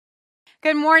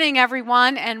Good morning,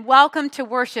 everyone, and welcome to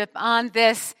worship on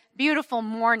this beautiful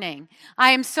morning.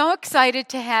 I am so excited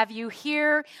to have you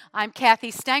here. I'm Cathy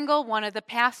Stengel, one of the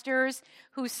pastors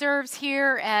who serves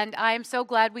here, and I am so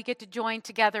glad we get to join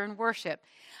together in worship.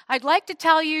 I'd like to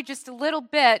tell you just a little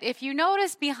bit. If you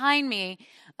notice behind me,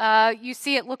 you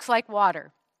see it looks like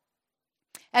water.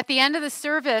 At the end of the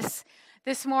service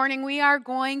this morning, we are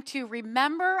going to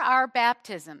remember our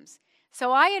baptisms.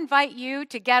 So I invite you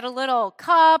to get a little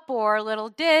cup or a little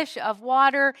dish of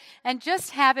water and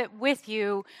just have it with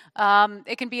you.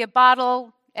 It can be a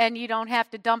bottle and you don't have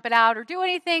to dump it out or do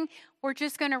anything. We're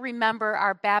just going to remember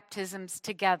our baptisms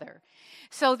together.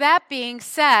 So that being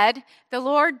said, the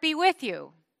Lord be with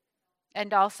you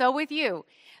and also with you.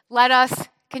 Let us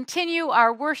continue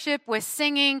our worship with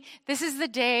singing. This is the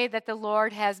day that the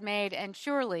Lord has made, and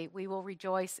surely we will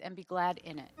rejoice and be glad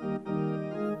in it.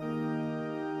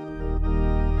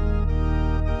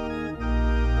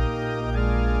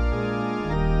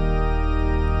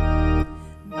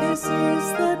 This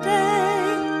is the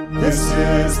day. This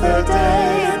is the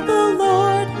day that the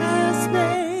Lord has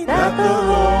made. That the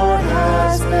Lord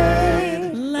has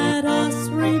made. Let us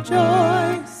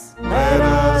rejoice. Let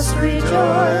us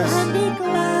rejoice. And be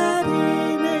glad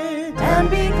in it. And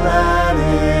be glad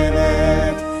in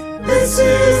it. This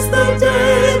is the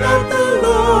day that the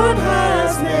Lord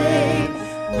has made.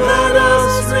 Let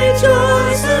us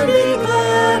rejoice and be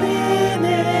glad in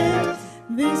it.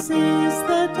 This is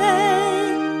the day.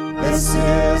 This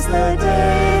is the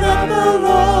day that the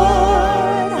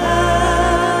Lord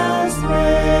has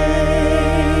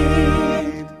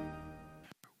made.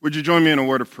 Would you join me in a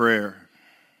word of prayer?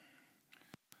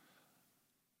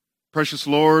 Precious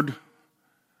Lord,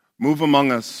 move among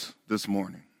us this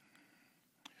morning.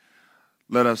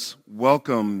 Let us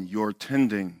welcome your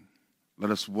tending.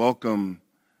 Let us welcome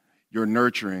your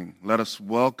nurturing. Let us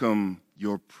welcome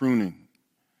your pruning.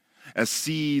 As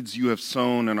seeds you have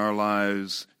sown in our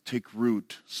lives, take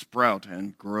root, sprout,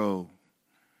 and grow.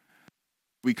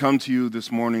 We come to you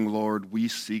this morning, Lord. We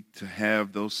seek to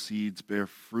have those seeds bear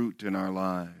fruit in our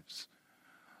lives.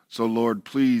 So, Lord,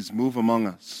 please move among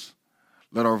us.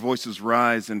 Let our voices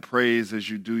rise in praise as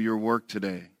you do your work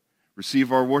today.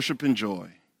 Receive our worship and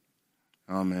joy.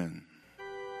 Amen.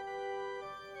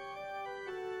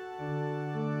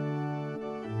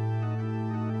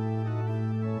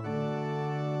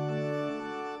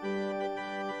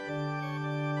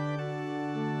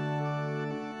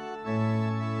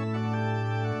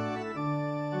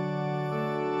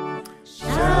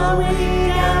 Shall we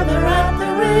gather at the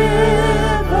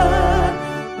river,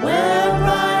 where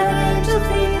bright angel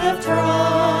feet have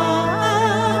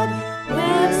trod,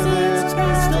 where its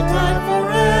crystal tide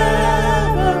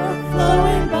forever,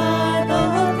 flowing by the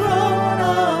throne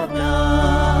of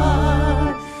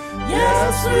God?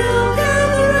 Yes, we'll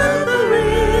gather at the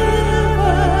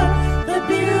river, the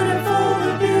beautiful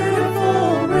river,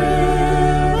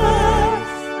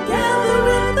 gather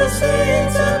with the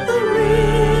saints at the river.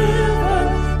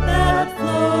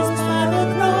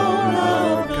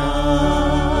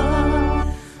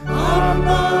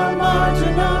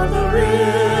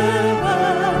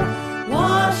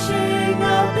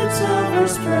 Silver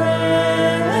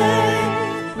spray,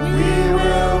 we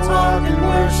will talk and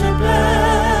worship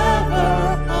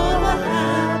ever of a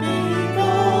happy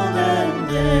golden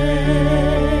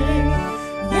day.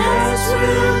 Yes,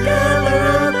 we'll gather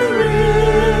at the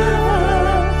river,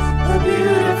 the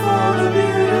beautiful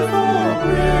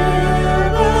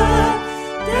river,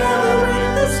 gather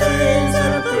with the saints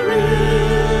at the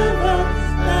river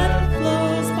that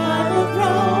flows by the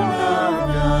throne of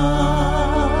God.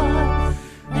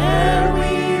 Ere we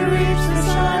reach the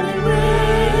shining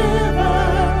river,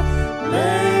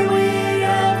 lay we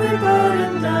every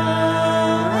burden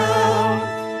down.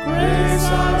 Grace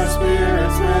our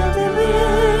spirits will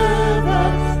deliver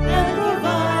and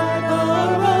provide the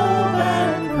robe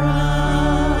and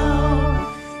crown.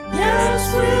 Yes,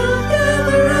 we'll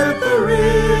gather at the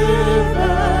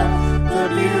river, the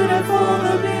beautiful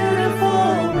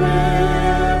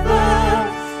river,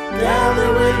 gather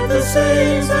with the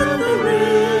saints at the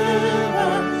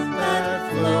river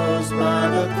that flows by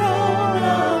the throne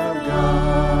of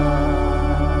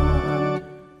God.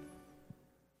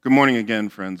 Good morning again,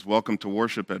 friends. Welcome to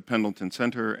worship at Pendleton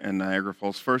Center and Niagara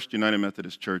Falls First United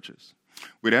Methodist Churches.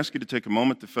 We'd ask you to take a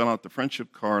moment to fill out the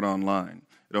friendship card online.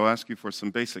 It'll ask you for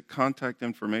some basic contact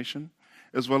information,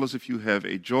 as well as if you have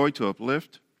a joy to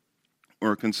uplift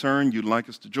or a concern you'd like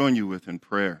us to join you with in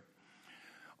prayer.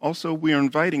 Also, we are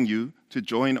inviting you to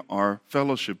join our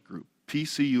fellowship group,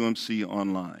 PCUMC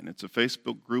Online. It's a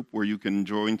Facebook group where you can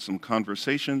join some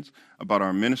conversations about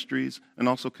our ministries and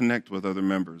also connect with other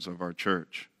members of our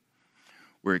church.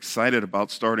 We're excited about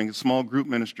starting a small group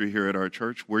ministry here at our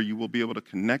church where you will be able to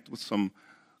connect with some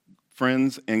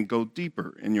friends and go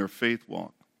deeper in your faith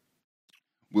walk.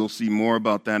 We'll see more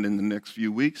about that in the next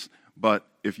few weeks, but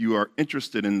if you are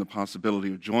interested in the possibility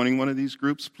of joining one of these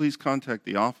groups, please contact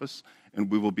the office and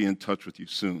we will be in touch with you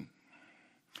soon.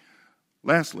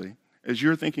 Lastly, as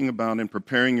you're thinking about and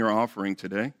preparing your offering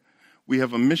today, we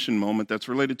have a mission moment that's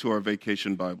related to our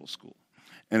Vacation Bible School.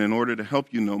 And in order to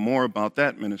help you know more about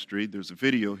that ministry, there's a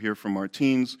video here from our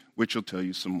teens which will tell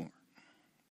you some more.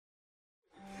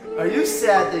 Are you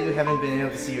sad that you haven't been able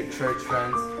to see your church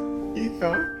friends?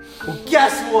 Yeah. Well,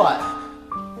 guess what?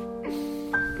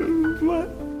 What?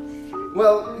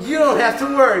 Well, you don't have to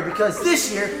worry because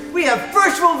this year we have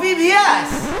virtual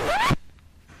VBS!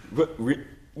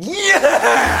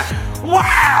 Yeah!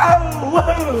 Wow!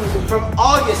 Whoa! From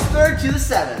August 3rd to the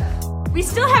 7th. We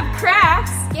still have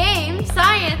crafts, games,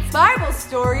 science, Bible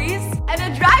stories, and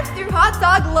a drive-thru hot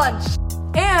dog lunch.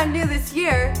 And new this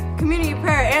year, community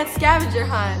prayer and scavenger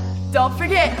hunt. Don't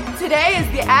forget, today is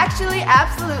the actually,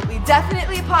 absolutely,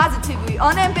 definitely, positively,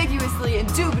 unambiguously,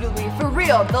 indubitably, for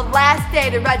real, the last day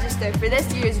to register for this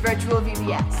year's virtual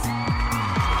VBS.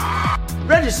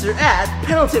 Register at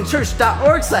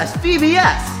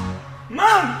pendletonchurch.org/VBS.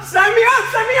 Mom, sign me up!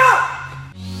 Sign me up!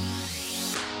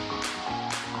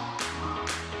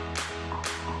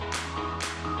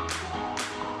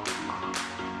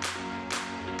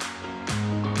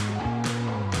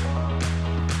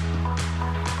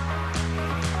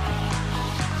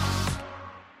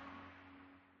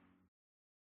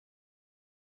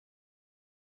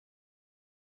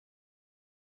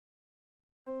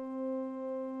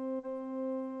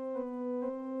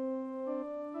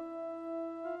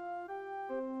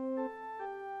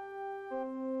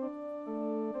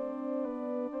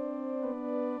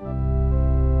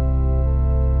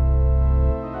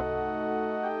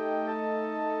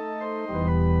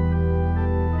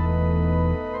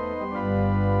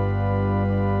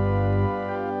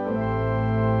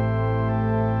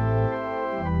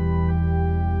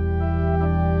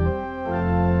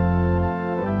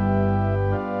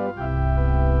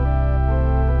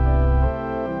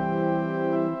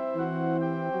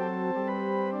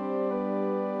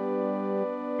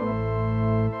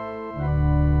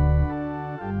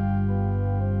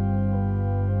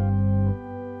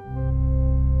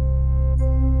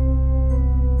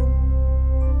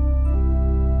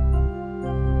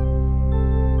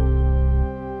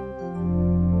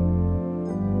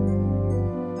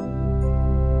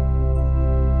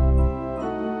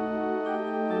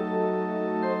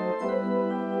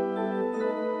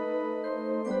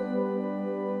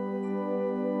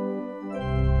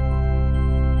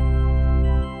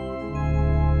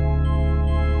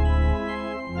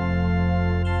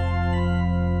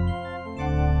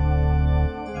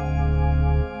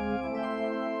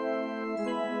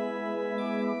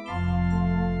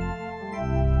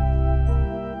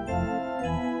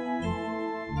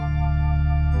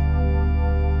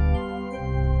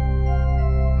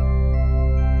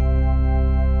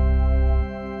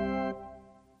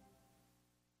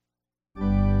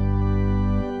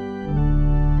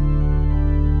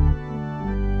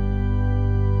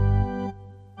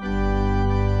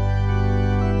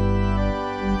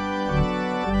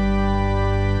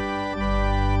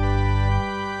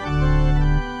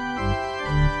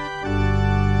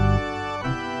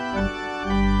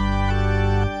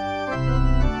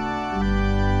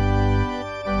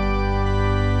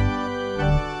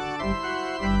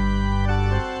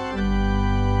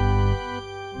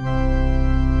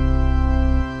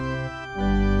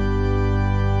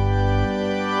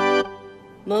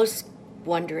 Most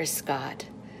wondrous God,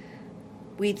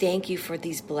 we thank you for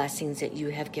these blessings that you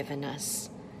have given us,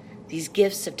 these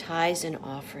gifts of tithes and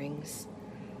offerings.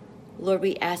 Lord,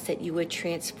 we ask that you would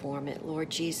transform it, Lord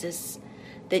Jesus,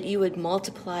 that you would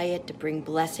multiply it to bring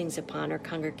blessings upon our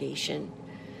congregation,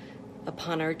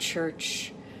 upon our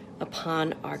church,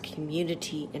 upon our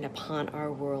community, and upon our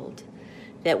world,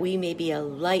 that we may be a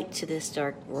light to this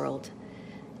dark world.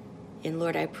 And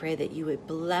Lord, I pray that you would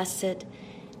bless it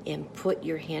and put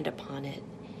your hand upon it.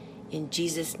 In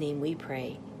Jesus' name we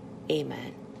pray.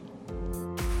 Amen.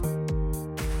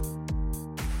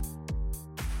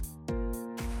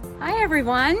 Hi,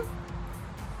 everyone.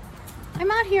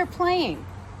 I'm out here playing.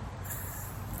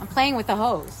 I'm playing with the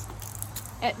hose.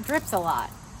 It drips a lot.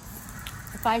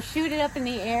 If I shoot it up in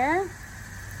the air,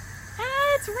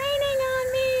 it's raining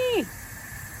on me.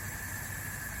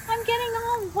 I'm getting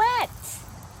all wet.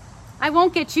 I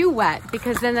won't get you wet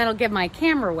because then that'll get my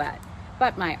camera wet.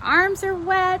 But my arms are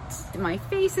wet, my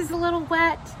face is a little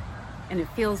wet, and it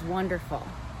feels wonderful.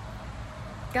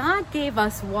 God gave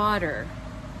us water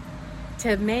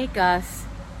to make us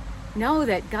know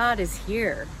that God is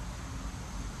here.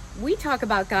 We talk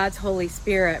about God's Holy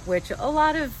Spirit, which a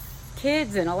lot of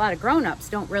kids and a lot of grown-ups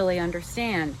don't really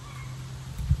understand.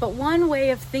 But one way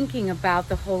of thinking about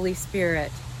the Holy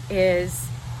Spirit is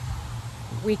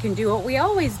we can do what we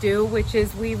always do, which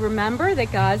is we remember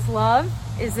that God's love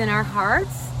is in our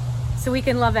hearts, so we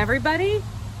can love everybody.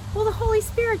 Well, the Holy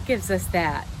Spirit gives us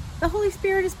that. The Holy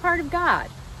Spirit is part of God.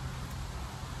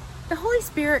 The Holy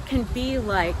Spirit can be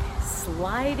like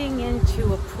sliding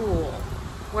into a pool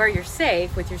where you're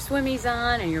safe with your swimmies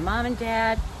on and your mom and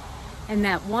dad, and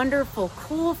that wonderful,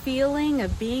 cool feeling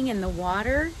of being in the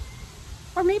water.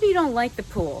 Or maybe you don't like the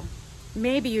pool.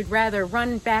 Maybe you'd rather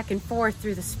run back and forth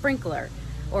through the sprinkler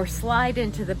or slide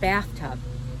into the bathtub,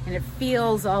 and it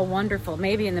feels all wonderful.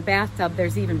 Maybe in the bathtub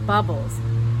there's even bubbles.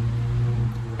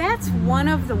 That's one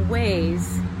of the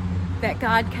ways that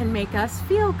God can make us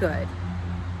feel good.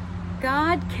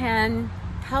 God can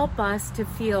help us to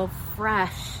feel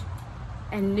fresh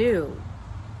and new.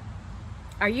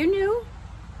 Are you new?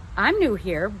 I'm new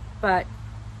here, but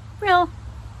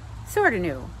sort of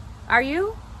new. Are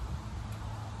you?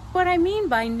 What I mean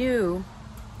by new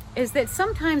is that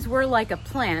sometimes we're like a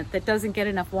plant that doesn't get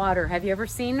enough water. Have you ever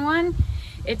seen one?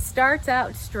 It starts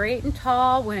out straight and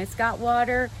tall when it's got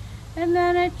water, and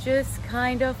then it just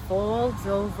kind of folds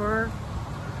over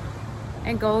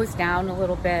and goes down a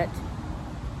little bit.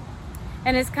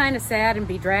 And it's kind of sad and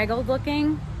bedraggled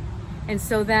looking. And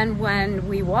so then when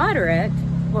we water it,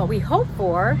 what we hope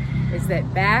for is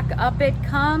that back up it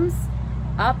comes,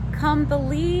 up come the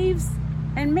leaves,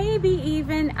 and maybe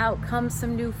even out comes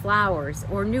some new flowers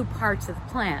or new parts of the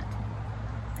plant.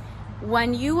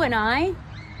 When you and I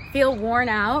feel worn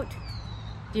out,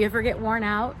 do you ever get worn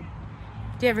out?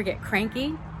 Do you ever get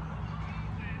cranky?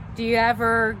 Do you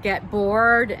ever get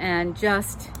bored and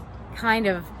just kind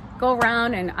of go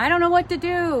around and I don't know what to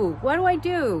do? What do I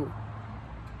do?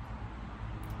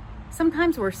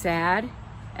 Sometimes we're sad,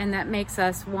 and that makes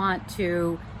us want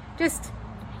to just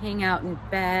hang out in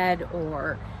bed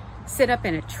or sit up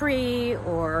in a tree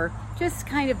or just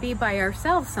kind of be by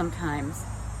ourselves sometimes.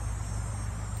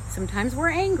 Sometimes we're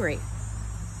angry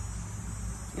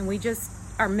and we just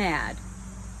are mad.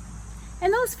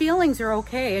 And those feelings are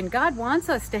okay, and God wants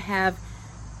us to have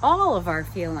all of our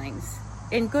feelings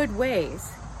in good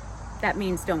ways. That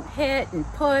means don't hit and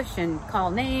push and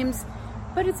call names,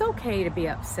 but it's okay to be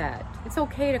upset. It's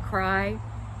okay to cry.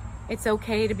 It's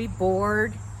okay to be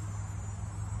bored.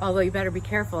 Although you better be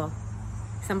careful.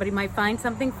 Somebody might find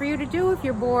something for you to do if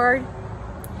you're bored.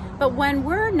 But when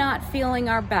we're not feeling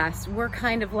our best, we're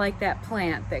kind of like that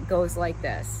plant that goes like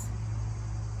this.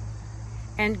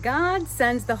 And God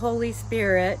sends the Holy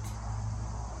Spirit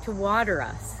to water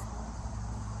us.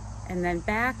 And then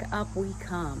back up we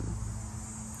come.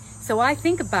 So I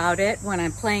think about it when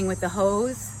I'm playing with the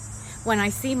hose, when I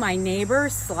see my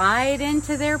neighbors slide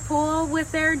into their pool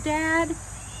with their dad.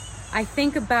 I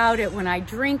think about it when I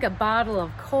drink a bottle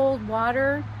of cold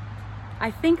water. I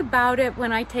think about it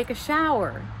when I take a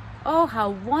shower. Oh,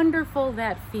 how wonderful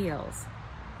that feels.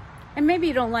 And maybe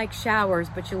you don't like showers,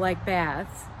 but you like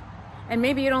baths. And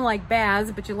maybe you don't like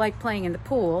baths, but you like playing in the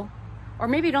pool. Or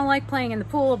maybe you don't like playing in the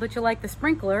pool, but you like the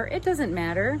sprinkler. It doesn't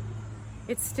matter.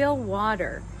 It's still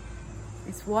water.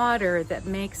 It's water that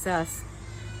makes us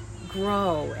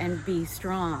grow and be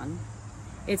strong.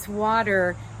 It's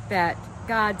water that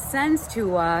God sends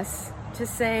to us to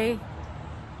say,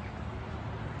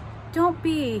 don't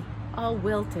be all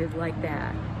wilted like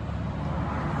that,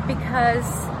 because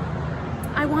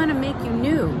I want to make you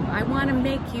new. I want to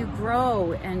make you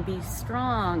grow and be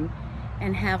strong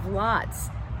and have lots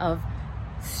of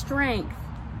strength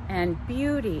and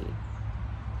beauty,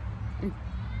 and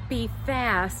be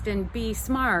fast and be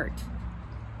smart.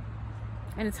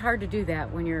 And it's hard to do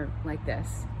that when you're like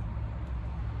this.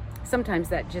 Sometimes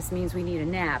that just means we need a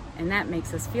nap, and that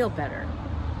makes us feel better.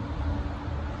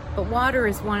 But water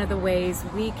is one of the ways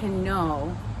we can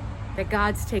know that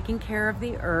God's taking care of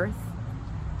the earth,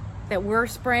 that we're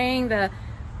spraying the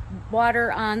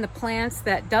water on the plants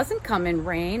that doesn't come in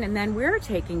rain, and then we're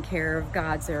taking care of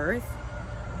God's earth.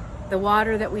 The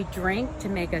water that we drink to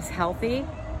make us healthy.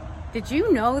 Did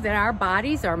you know that our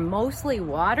bodies are mostly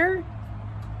water?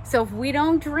 So if we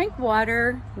don't drink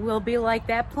water, we'll be like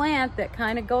that plant that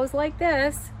kind of goes like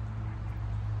this.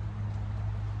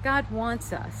 God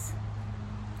wants us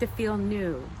to feel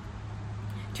new,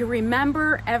 to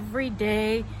remember every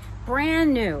day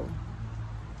brand new.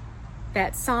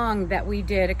 That song that we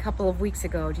did a couple of weeks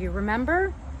ago, do you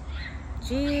remember?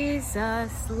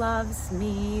 Jesus loves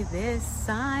me, this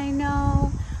I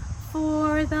know,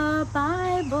 for the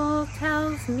Bible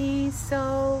tells me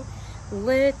so.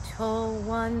 Little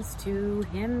ones to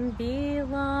him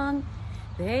belong.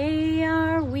 They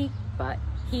are weak, but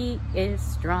he is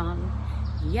strong.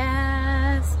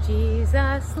 Yes,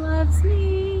 Jesus loves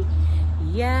me.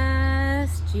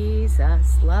 Yes,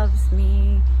 Jesus loves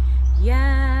me.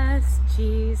 Yes,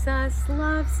 Jesus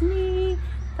loves me.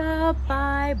 The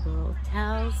Bible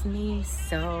tells me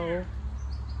so.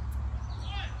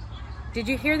 Did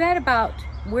you hear that about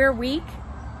we're weak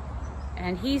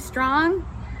and he's strong?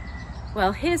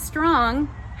 Well, his strong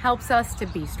helps us to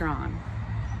be strong,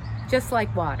 just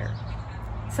like water.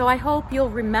 So I hope you'll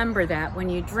remember that when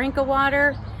you drink a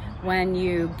water, when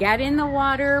you get in the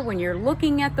water, when you're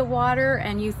looking at the water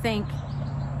and you think,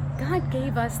 God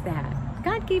gave us that.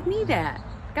 God gave me that.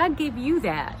 God gave you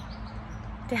that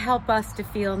to help us to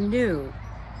feel new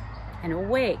and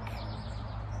awake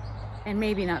and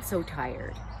maybe not so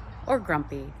tired or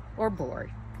grumpy or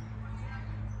bored.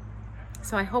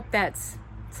 So I hope that's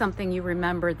something you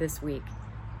remember this week.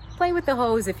 Play with the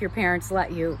hose if your parents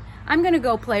let you. I'm going to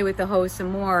go play with the hose some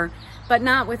more, but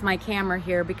not with my camera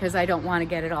here because I don't want to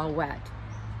get it all wet.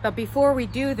 But before we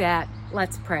do that,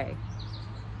 let's pray.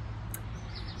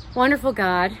 Wonderful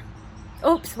God.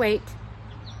 Oops, wait.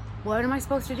 What am I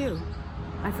supposed to do?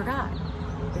 I forgot.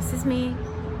 This is me.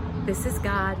 This is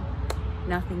God.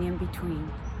 Nothing in between.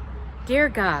 Dear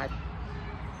God,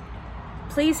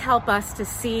 please help us to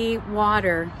see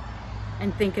water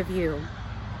and think of you.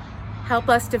 Help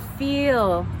us to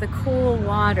feel the cool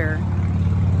water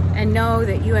and know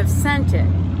that you have sent it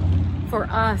for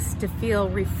us to feel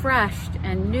refreshed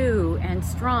and new and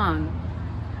strong.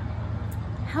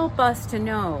 Help us to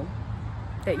know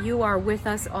that you are with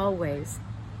us always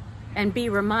and be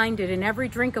reminded in every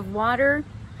drink of water,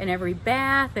 in every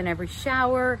bath, in every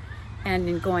shower, and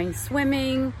in going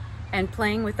swimming and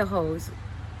playing with the hose.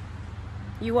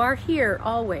 You are here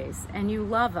always and you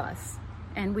love us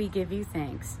and we give you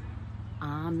thanks.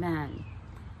 Amen.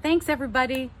 Thanks,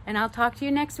 everybody, and I'll talk to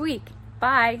you next week.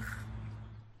 Bye.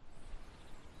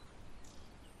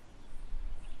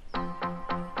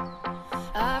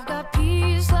 I've got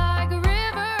peace like a river.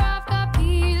 I've got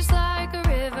peace like a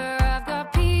river. I've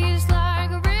got peace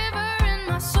like a river in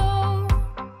my soul.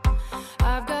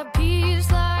 I've got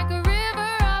peace like a river.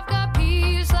 I've got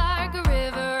peace like a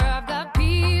river. I've got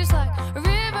peace like a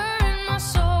river in my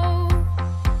soul.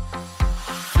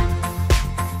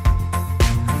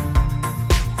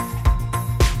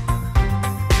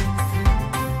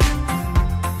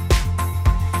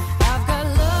 I've got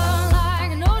love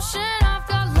like an ocean. I've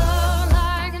got love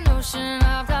like an ocean.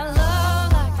 I've got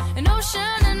love like an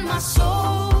ocean in my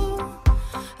soul.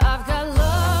 I've got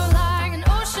love like an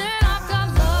ocean. I've got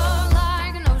love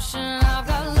like an ocean. I've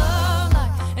got love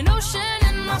like an ocean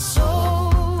in my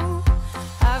soul.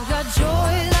 I've got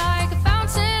joy like a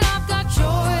fountain. I've got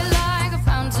joy like a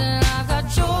fountain. I've got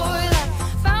joy like a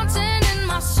fountain in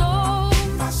my soul.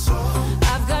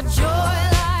 I've got joy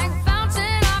like a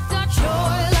fountain. I've got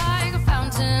joy like a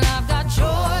fountain. I've got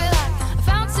joy like a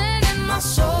fountain in my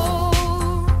soul.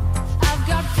 I've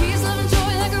got peace, love, and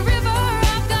joy like a river.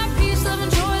 I've got peace, love,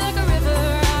 and joy like a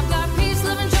river. I've got peace,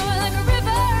 love, and joy like a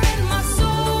river in my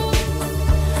soul.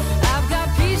 I've got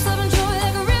peace, love, and joy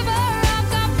like a river. I've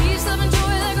got peace, love, and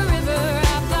joy like a river.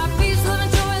 I've got peace, love,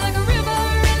 and joy like a river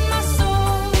in my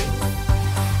soul.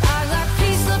 I've got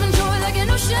peace, love, and joy like an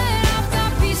ocean. I've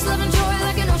got peace, love, and joy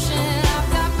like an ocean. I've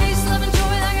got peace, love, and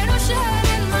joy like an ocean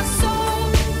in my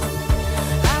soul.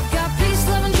 I've got peace,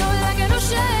 love, and joy like an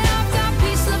ocean. I've got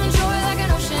peace, love, and joy like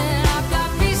an ocean. I've got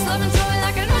peace, love, and joy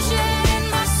like an ocean in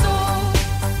my soul.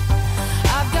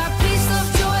 I've got peace, love,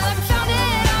 joy like a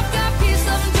fountain. I've got peace,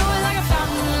 love, and joy like a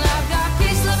fountain. I've got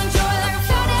peace, love, and joy like a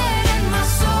fountain in my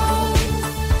soul.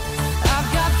 I've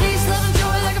got peace, love, and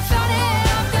joy like a fountain.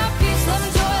 I've got peace, love,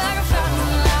 and joy like a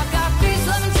fountain. I've got peace,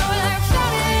 love, and joy like a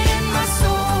fountain in my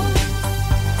soul.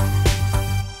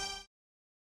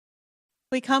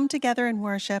 We come together in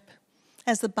worship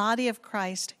as the body of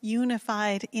Christ,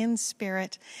 unified in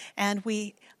spirit, and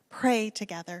we pray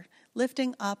together,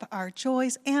 lifting up our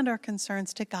joys and our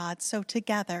concerns to God. So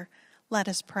together, let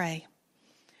us pray.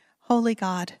 Holy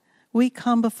God, we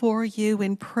come before you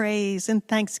in praise and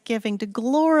thanksgiving to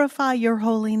glorify your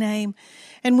holy name.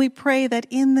 And we pray that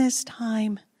in this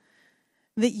time,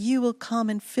 that you will come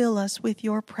and fill us with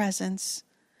your presence,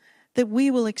 that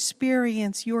we will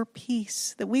experience your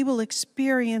peace, that we will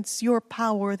experience your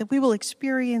power, that we will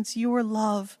experience your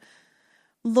love.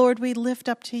 Lord, we lift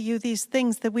up to you these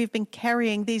things that we've been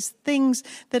carrying, these things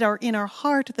that are in our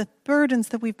heart, the burdens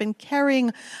that we've been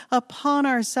carrying upon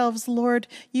ourselves. Lord,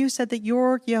 you said that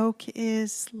your yoke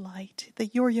is light,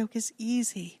 that your yoke is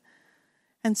easy.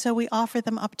 And so we offer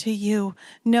them up to you,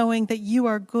 knowing that you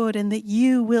are good and that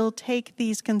you will take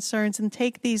these concerns and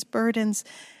take these burdens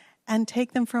and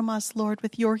take them from us, Lord,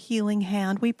 with your healing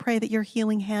hand. We pray that your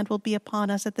healing hand will be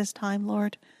upon us at this time,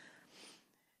 Lord.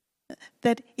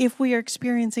 That if we are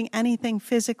experiencing anything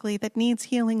physically that needs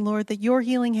healing, Lord, that your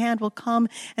healing hand will come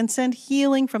and send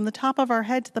healing from the top of our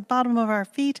head to the bottom of our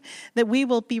feet, that we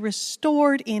will be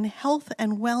restored in health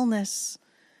and wellness.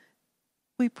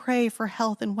 We pray for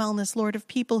health and wellness, Lord, of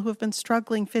people who have been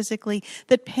struggling physically,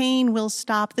 that pain will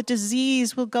stop, that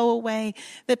disease will go away,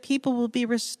 that people will be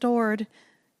restored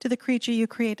to the creature you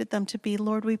created them to be.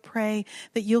 Lord, we pray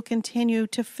that you'll continue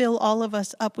to fill all of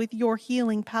us up with your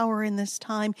healing power in this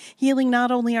time, healing not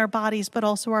only our bodies, but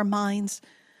also our minds.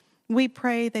 We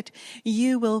pray that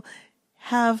you will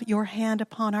have your hand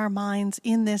upon our minds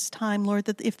in this time, Lord,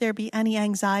 that if there be any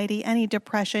anxiety, any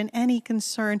depression, any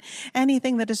concern,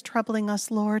 anything that is troubling us,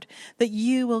 Lord, that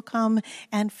you will come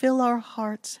and fill our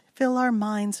hearts, fill our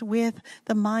minds with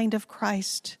the mind of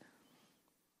Christ.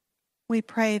 We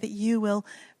pray that you will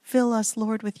fill us,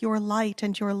 Lord, with your light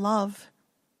and your love,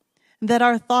 that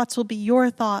our thoughts will be your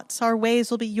thoughts, our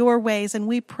ways will be your ways. And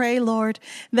we pray, Lord,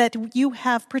 that you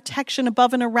have protection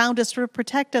above and around us to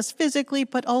protect us physically,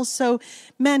 but also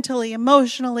mentally,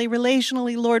 emotionally,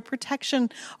 relationally, Lord, protection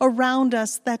around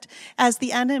us, that as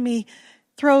the enemy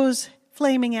throws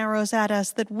flaming arrows at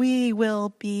us, that we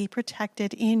will be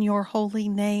protected in your holy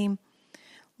name.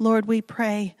 Lord, we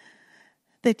pray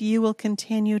that you will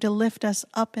continue to lift us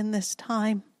up in this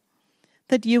time,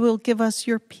 that you will give us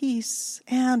your peace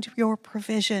and your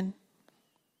provision.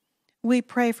 We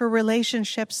pray for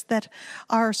relationships that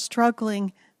are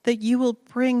struggling, that you will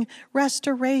bring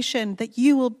restoration, that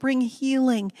you will bring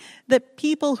healing, that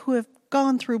people who have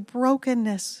gone through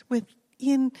brokenness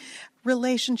within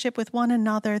relationship with one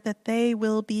another, that they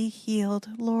will be healed.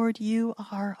 Lord, you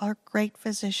are our great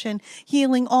physician,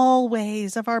 healing all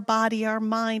ways of our body, our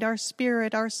mind, our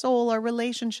spirit, our soul, our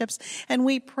relationships. And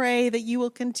we pray that you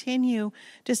will continue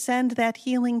to send that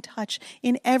healing touch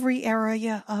in every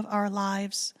area of our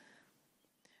lives.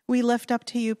 We lift up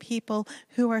to you people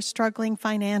who are struggling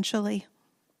financially,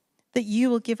 that you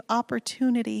will give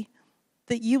opportunity,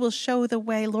 that you will show the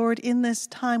way. Lord, in this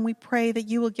time, we pray that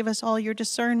you will give us all your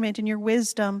discernment and your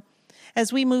wisdom.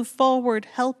 As we move forward,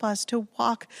 help us to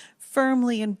walk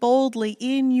firmly and boldly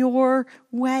in your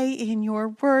way, in your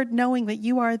word, knowing that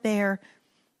you are there,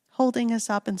 holding us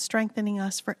up and strengthening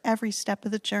us for every step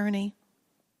of the journey.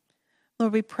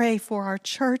 Lord, we pray for our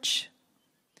church,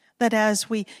 that as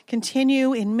we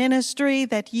continue in ministry,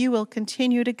 that you will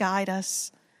continue to guide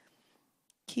us.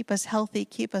 Keep us healthy,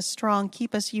 keep us strong,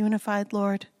 keep us unified,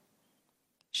 Lord.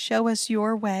 Show us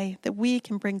your way, that we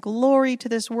can bring glory to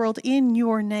this world in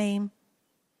your name.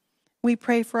 We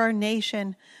pray for our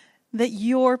nation, that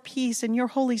your peace and your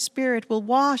Holy Spirit will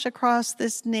wash across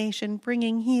this nation,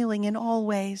 bringing healing in all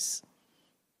ways.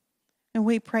 And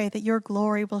we pray that your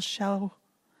glory will show,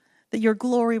 that your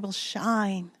glory will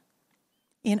shine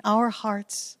in our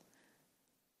hearts,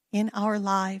 in our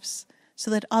lives, so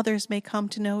that others may come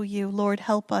to know you. Lord,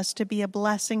 help us to be a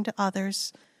blessing to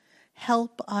others.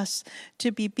 Help us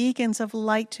to be beacons of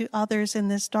light to others in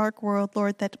this dark world,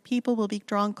 Lord, that people will be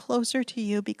drawn closer to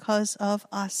you because of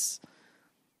us.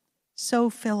 So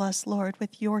fill us, Lord,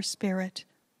 with your Spirit.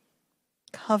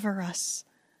 Cover us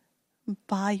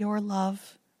by your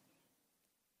love.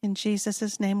 In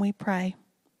Jesus' name we pray.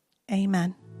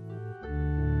 Amen.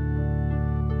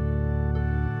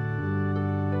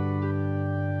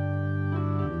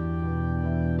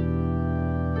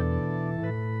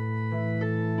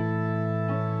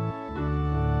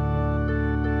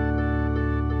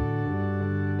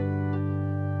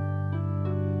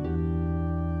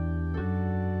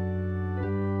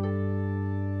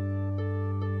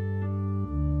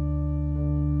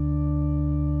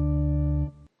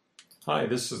 Hi,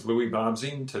 this is Louis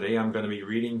Bobzine. Today I'm going to be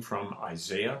reading from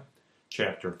Isaiah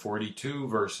chapter 42,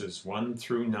 verses 1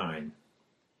 through 9.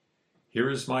 Here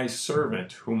is my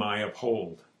servant whom I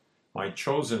uphold, my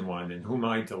chosen one in whom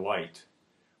I delight.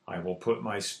 I will put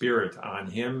my spirit on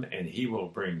him, and he will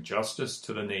bring justice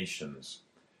to the nations.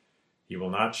 He will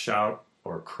not shout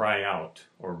or cry out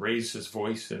or raise his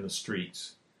voice in the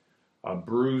streets. A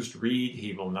bruised reed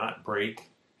he will not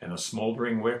break, and a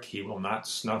smoldering wick he will not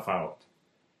snuff out.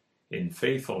 In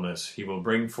faithfulness he will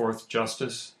bring forth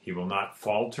justice. He will not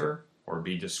falter or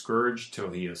be discouraged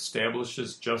till he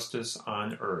establishes justice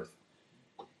on earth.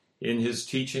 In his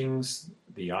teachings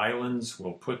the islands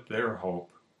will put their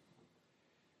hope.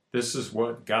 This is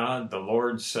what God the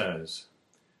Lord says,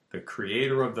 the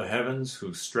creator of the heavens,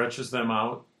 who stretches them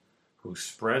out, who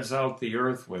spreads out the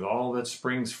earth with all that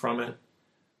springs from it,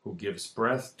 who gives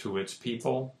breath to its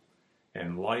people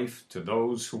and life to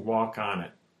those who walk on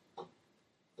it.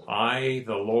 I,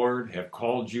 the Lord, have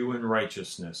called you in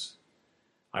righteousness.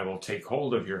 I will take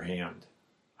hold of your hand.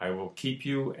 I will keep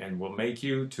you and will make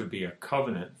you to be a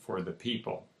covenant for the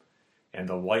people, and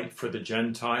a light for the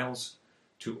Gentiles,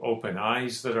 to open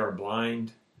eyes that are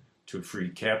blind, to free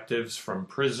captives from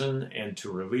prison, and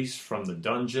to release from the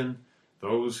dungeon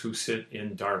those who sit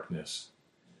in darkness.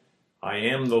 I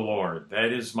am the Lord,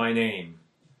 that is my name.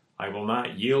 I will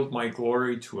not yield my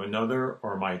glory to another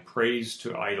or my praise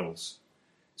to idols.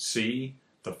 See,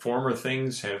 the former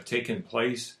things have taken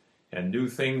place, and new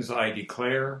things I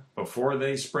declare. Before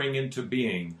they spring into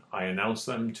being, I announce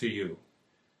them to you.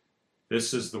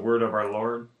 This is the word of our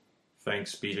Lord.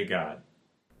 Thanks be to God.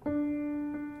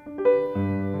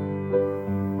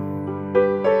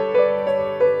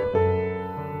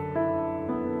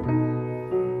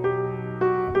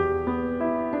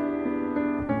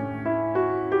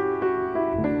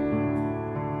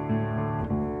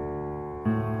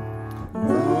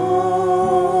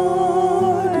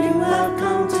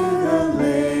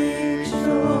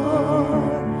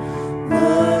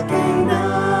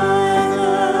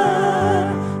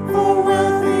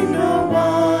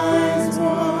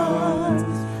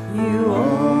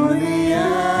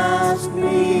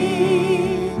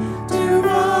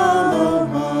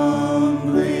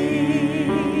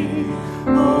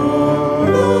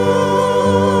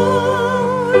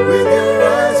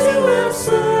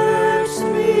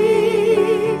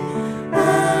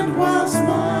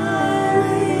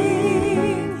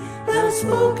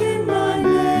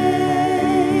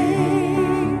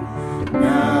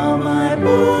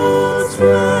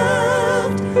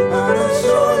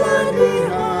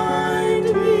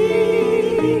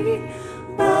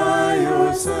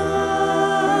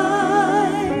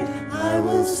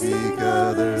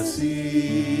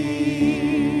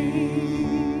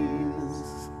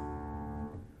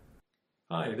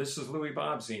 Hi, this is Louis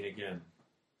Bobzine again.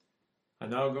 I'm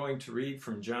now going to read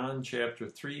from John chapter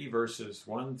 3, verses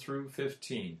 1 through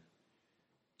 15.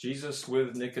 Jesus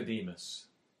with Nicodemus.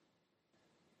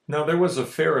 Now there was a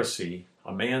Pharisee,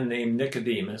 a man named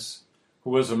Nicodemus, who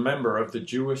was a member of the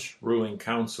Jewish ruling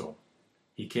council.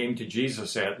 He came to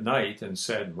Jesus at night and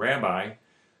said, Rabbi,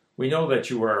 we know that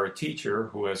you are a teacher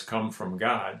who has come from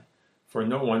God, for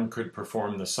no one could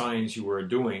perform the signs you are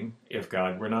doing if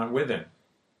God were not with him.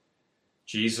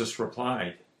 Jesus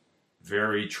replied,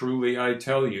 Very truly I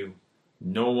tell you,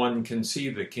 no one can see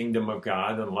the kingdom of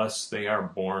God unless they are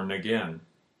born again.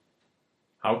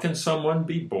 How can someone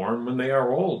be born when they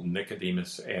are old?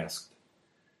 Nicodemus asked.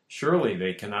 Surely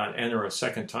they cannot enter a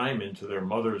second time into their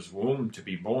mother's womb to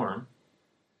be born.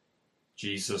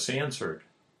 Jesus answered,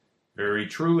 Very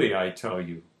truly I tell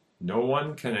you, no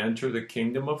one can enter the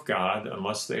kingdom of God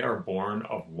unless they are born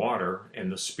of water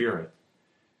and the Spirit.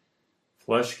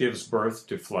 Flesh gives birth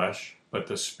to flesh, but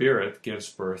the Spirit gives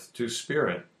birth to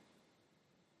spirit.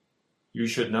 You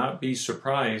should not be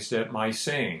surprised at my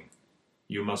saying,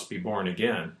 You must be born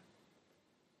again.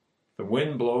 The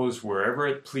wind blows wherever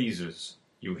it pleases.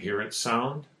 You hear its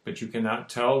sound, but you cannot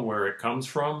tell where it comes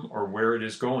from or where it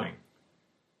is going.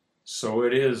 So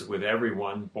it is with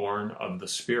everyone born of the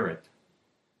Spirit.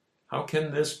 How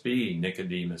can this be?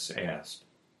 Nicodemus asked.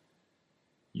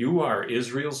 You are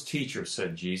Israel's teacher,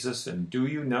 said Jesus, and do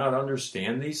you not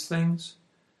understand these things?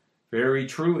 Very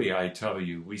truly, I tell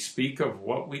you, we speak of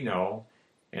what we know,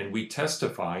 and we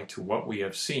testify to what we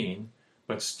have seen,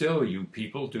 but still you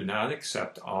people do not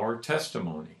accept our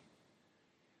testimony.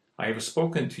 I have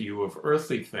spoken to you of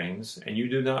earthly things, and you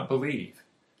do not believe.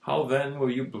 How then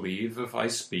will you believe if I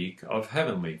speak of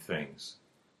heavenly things?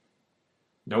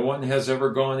 No one has ever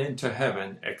gone into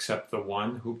heaven except the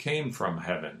one who came from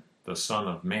heaven, the Son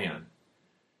of Man.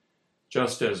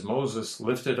 Just as Moses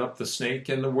lifted up the snake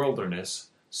in the wilderness,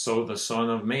 so the Son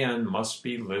of Man must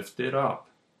be lifted up,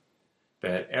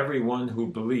 that everyone who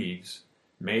believes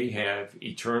may have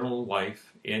eternal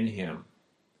life in him.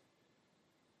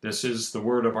 This is the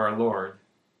word of our Lord.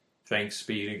 Thanks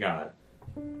be to God.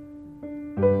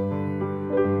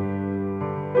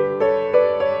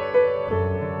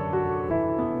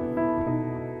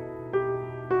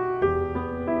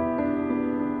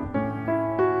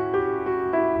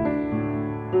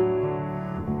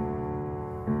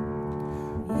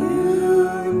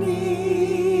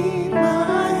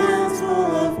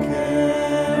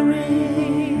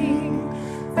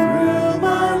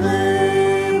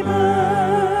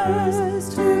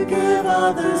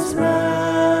 Others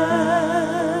rest.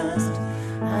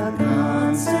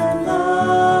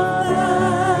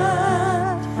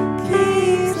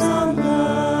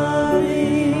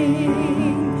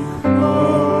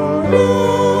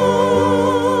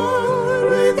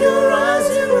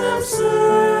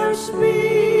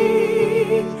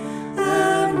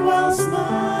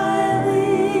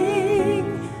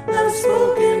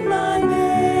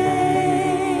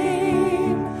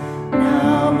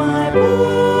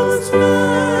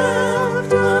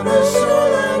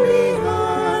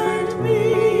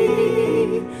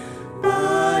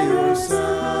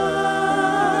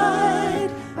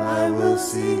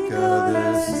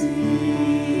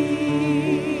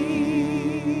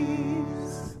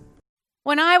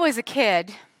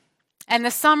 kid, and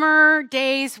the summer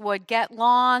days would get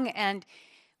long, and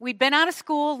we'd been out of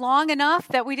school long enough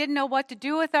that we didn't know what to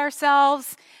do with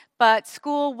ourselves, but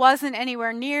school wasn't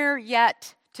anywhere near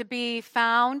yet to be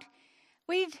found.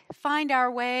 We'd find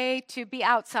our way to be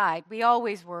outside. We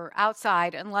always were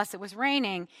outside unless it was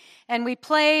raining. And we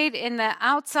played in the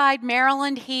outside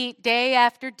Maryland heat day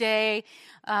after day.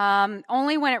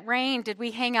 Only when it rained did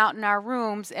we hang out in our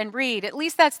rooms and read. At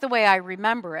least that's the way I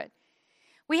remember it.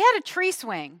 We had a tree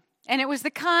swing, and it was the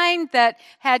kind that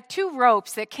had 2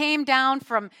 ropes that came down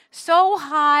from so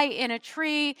high in a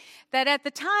tree that at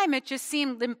the time it just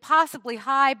seemed impossibly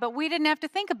high, but we didn't have to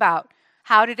think about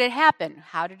how did it happen?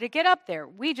 How did it get up there?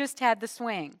 We just had the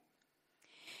swing.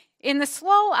 In the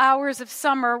slow hours of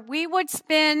summer, we would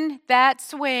spin that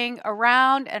swing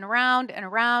around and around and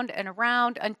around and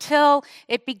around until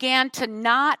it began to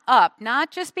knot up, not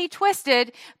just be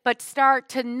twisted, but start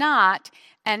to knot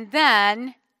and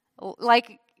then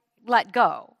let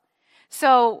go.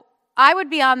 So I would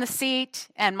be on the seat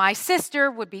and my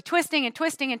sister would be twisting and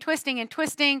twisting and twisting and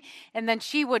twisting, and then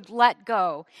she would let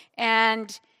go.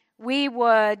 And we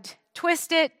would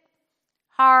twist it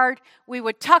hard. We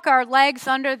would tuck our legs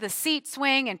under the seat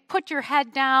swing and put your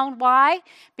head down. Why?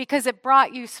 Because it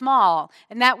brought you small,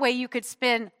 and that way you could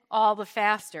spin all the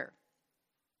faster.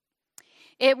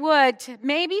 It would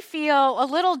maybe feel a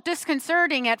little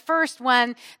disconcerting at first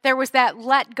when there was that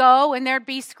let go, and there'd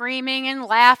be screaming and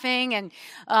laughing and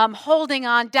holding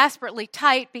on desperately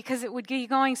tight because it would be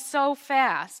going so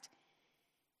fast.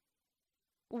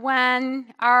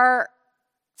 When our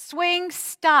swing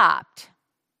stopped,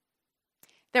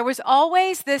 there was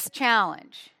always this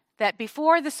challenge that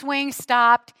before the swing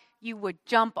stopped, you would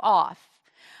jump off.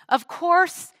 Of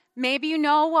course, maybe you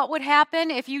know what would happen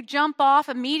if you jump off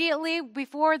immediately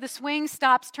before the swing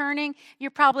stops turning. You're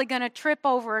probably going to trip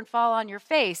over and fall on your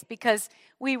face because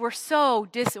we were so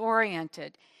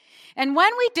disoriented. And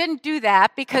when we didn't do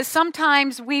that, because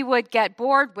sometimes we would get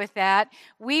bored with that,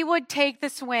 we would take the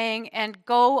swing and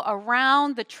go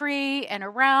around the tree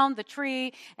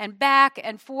and back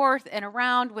and forth and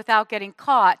around without getting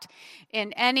caught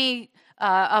in any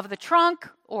of the trunk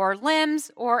or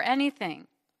limbs or anything.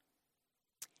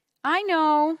 I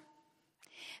know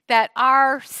that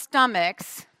our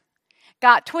stomachs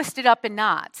got twisted up in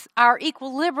knots. Our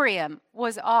equilibrium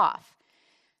was off.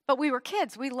 But we were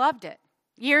kids. We loved it.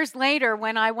 Years later,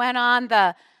 when I went on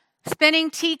the spinning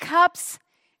teacups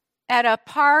at a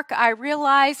park, I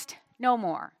realized no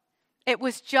more. It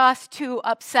was just too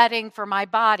upsetting for my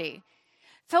body.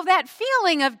 So that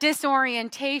feeling of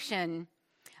disorientation,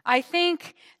 I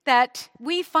think that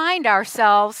we find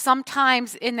ourselves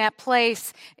sometimes in that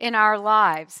place in our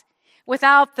lives.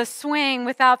 Without the swing,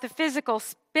 without the physical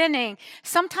spinning,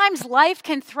 sometimes life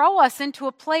can throw us into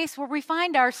a place where we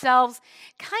find ourselves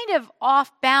kind of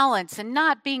off balance and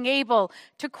not being able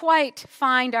to quite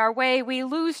find our way. We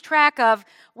lose track of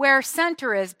where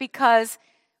center is because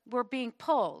we're being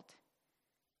pulled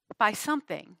by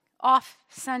something off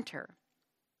center.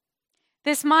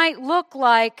 This might look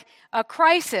like a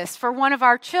crisis for one of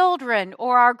our children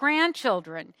or our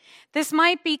grandchildren. This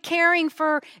might be caring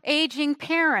for aging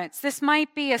parents. This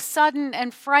might be a sudden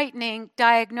and frightening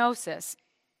diagnosis.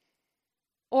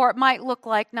 Or it might look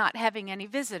like not having any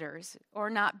visitors or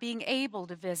not being able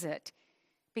to visit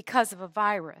because of a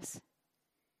virus.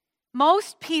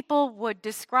 Most people would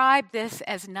describe this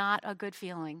as not a good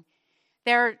feeling.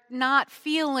 They're not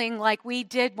feeling like we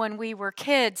did when we were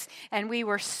kids and we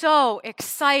were so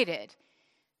excited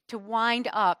to wind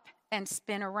up and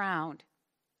spin around.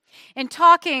 In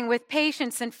talking with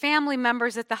patients and family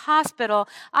members at the hospital,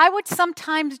 I would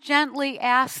sometimes gently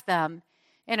ask them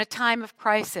in a time of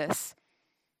crisis,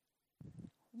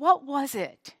 what was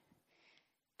it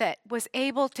that was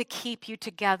able to keep you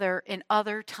together in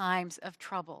other times of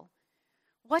trouble?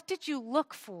 What did you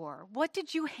look for? What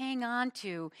did you hang on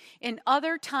to in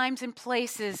other times and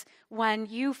places when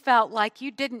you felt like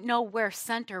you didn't know where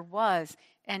center was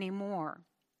anymore?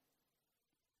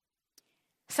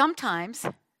 Sometimes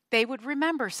they would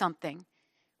remember something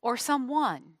or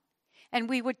someone, and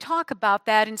we would talk about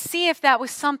that and see if that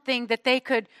was something that they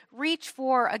could reach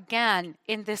for again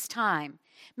in this time.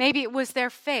 Maybe it was their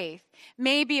faith.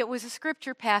 Maybe it was a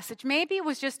scripture passage. Maybe it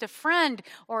was just a friend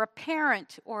or a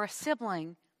parent or a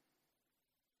sibling.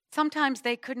 Sometimes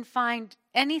they couldn't find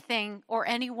anything or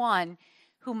anyone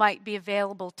who might be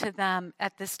available to them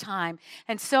at this time.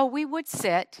 And so we would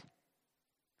sit,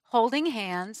 holding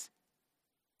hands,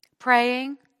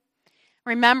 praying,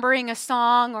 remembering a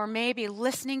song, or maybe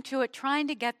listening to it, trying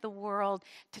to get the world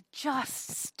to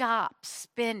just stop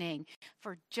spinning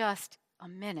for just a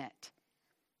minute.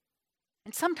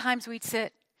 And sometimes we'd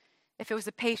sit if it was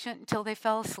a patient, until they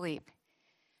fell asleep.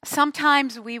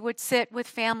 Sometimes we would sit with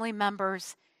family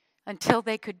members until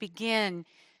they could begin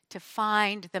to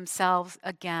find themselves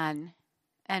again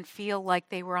and feel like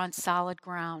they were on solid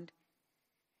ground.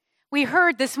 We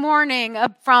heard this morning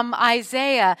from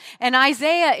Isaiah, and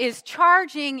Isaiah is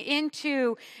charging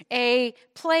into a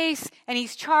place, and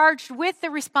he's charged with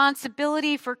the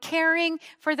responsibility for caring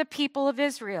for the people of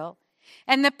Israel.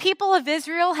 And the people of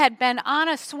Israel had been on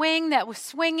a swing that was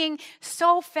swinging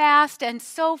so fast and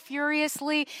so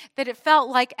furiously that it felt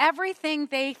like everything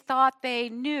they thought they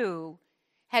knew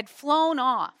had flown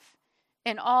off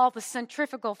in all the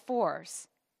centrifugal force.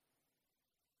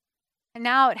 And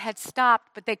now it had stopped,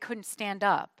 but they couldn't stand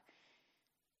up.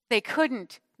 They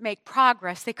couldn't make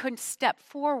progress. They couldn't step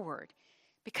forward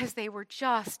because they were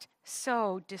just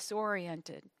so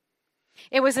disoriented.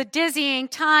 It was a dizzying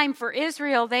time for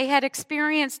Israel. They had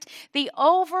experienced the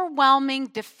overwhelming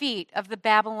defeat of the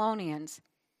Babylonians.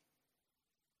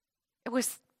 It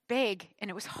was big and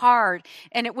it was hard.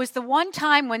 And it was the one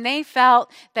time when they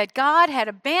felt that God had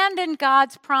abandoned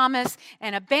God's promise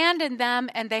and abandoned them,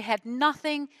 and they had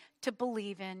nothing to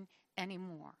believe in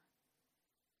anymore.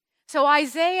 So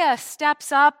Isaiah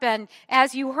steps up, and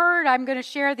as you heard, I'm going to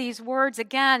share these words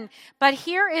again. But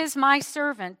here is my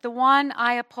servant, the one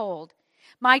I uphold,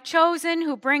 my chosen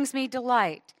who brings me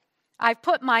delight. I've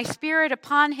put my spirit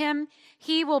upon him.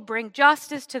 He will bring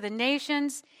justice to the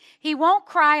nations. He won't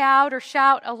cry out or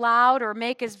shout aloud or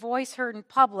make his voice heard in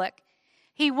public.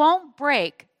 He won't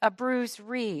break a bruised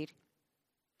reed.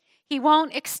 He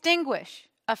won't extinguish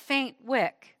a faint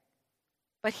wick.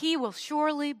 But he will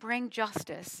surely bring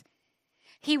justice.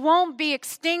 He won't be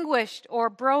extinguished or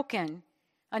broken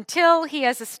until he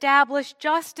has established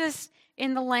justice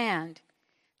in the land.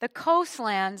 The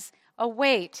coastlands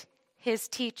await his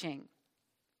teaching.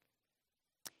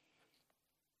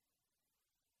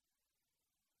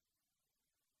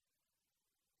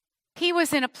 He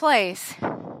was in a place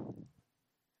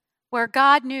where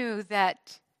God knew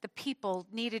that the people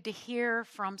needed to hear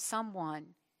from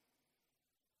someone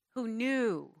who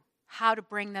knew how to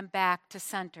bring them back to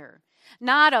center.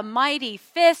 Not a mighty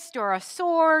fist or a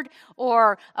sword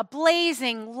or a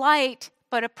blazing light,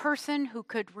 but a person who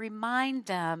could remind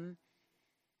them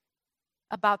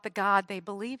about the God they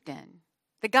believed in,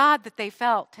 the God that they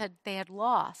felt they had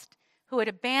lost, who had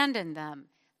abandoned them,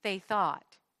 they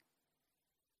thought.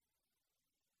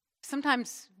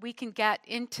 Sometimes we can get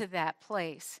into that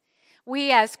place.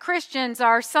 We as Christians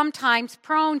are sometimes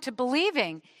prone to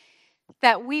believing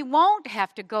that we won't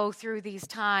have to go through these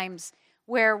times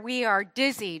where we are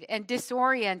dizzied and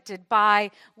disoriented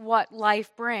by what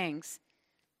life brings.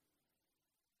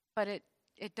 But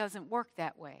it doesn't work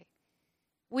that way.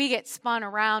 We get spun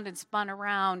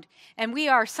around, and we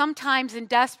are sometimes in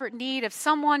desperate need of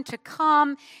someone to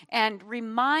come and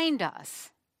remind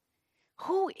us,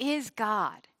 who is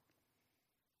God?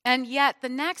 And yet the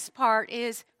next part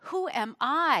is, who am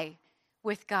I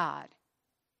with God?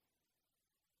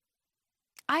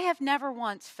 I have never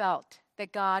once felt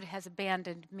that God has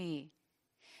abandoned me.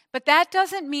 But that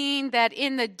doesn't mean that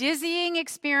in the dizzying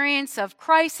experience of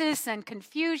crisis and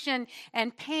confusion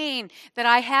and pain that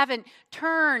I haven't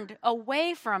turned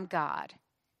away from God.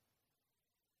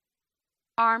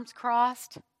 Arms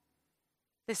crossed.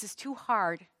 This is too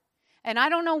hard. And I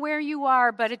don't know where you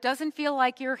are, but it doesn't feel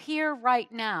like you're here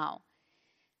right now.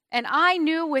 And I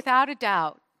knew without a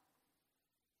doubt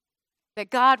that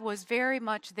God was very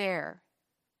much there.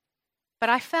 But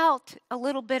I felt a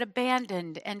little bit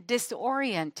abandoned and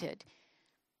disoriented.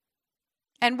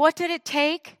 And what did it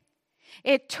take?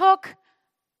 It took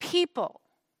people.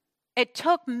 It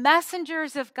took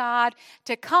messengers of God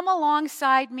to come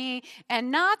alongside me and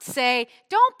not say,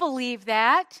 don't believe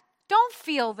that, don't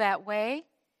feel that way,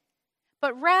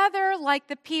 but rather, like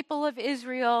the people of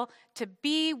Israel, to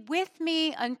be with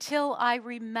me until I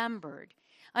remembered,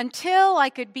 until I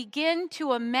could begin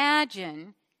to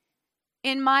imagine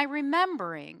in my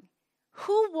remembering,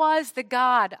 who was the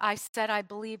God I said I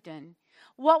believed in?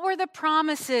 What were the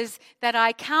promises that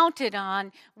I counted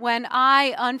on when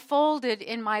I unfolded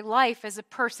in my life as a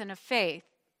person of faith?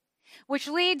 Which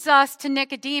leads us to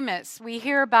Nicodemus, we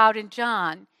hear about in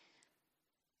John.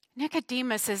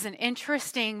 Nicodemus is an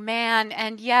interesting man,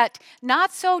 and yet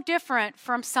not so different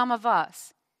from some of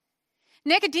us.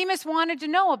 Nicodemus wanted to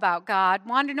know about God,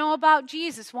 wanted to know about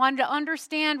Jesus, wanted to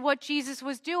understand what Jesus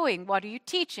was doing. What are you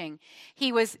teaching?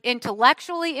 He was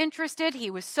intellectually interested,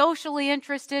 he was socially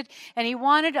interested, and he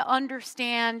wanted to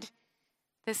understand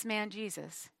this man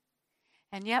Jesus.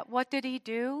 And yet, what did he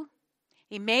do?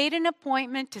 He made an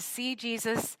appointment to see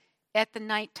Jesus at the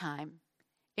nighttime,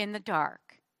 in the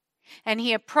dark. And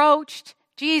he approached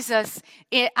Jesus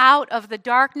out of the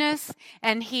darkness,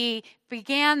 and he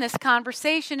began this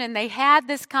conversation, and they had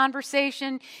this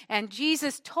conversation, and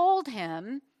Jesus told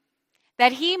him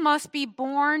that he must be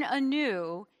born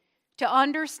anew to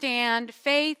understand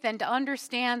faith and to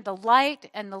understand the light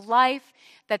and the life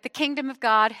that the kingdom of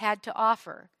God had to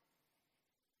offer.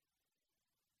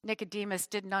 Nicodemus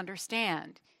didn't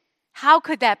understand. How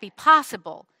could that be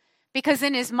possible? Because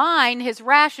in his mind, his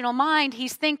rational mind,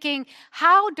 he's thinking,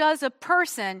 how does a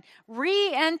person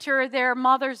re-enter their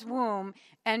mother's womb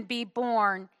and be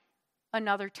born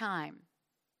another time?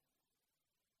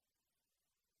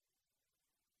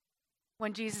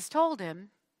 When Jesus told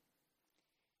him,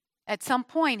 at some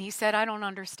point he said, I don't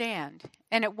understand.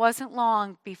 And it wasn't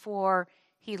long before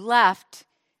he left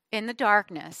in the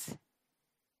darkness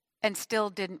and still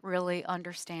didn't really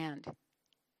understand.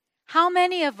 How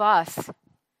many of us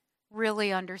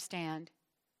really understand?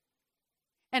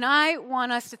 And I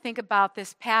want us to think about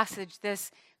this passage,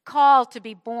 this call to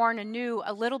be born anew,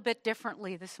 a little bit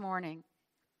differently this morning.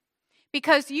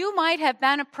 Because you might have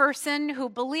been a person who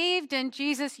believed in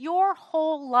Jesus your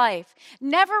whole life.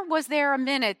 Never was there a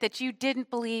minute that you didn't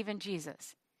believe in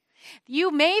Jesus.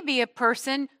 You may be a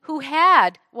person who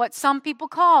had what some people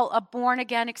call a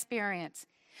born-again experience,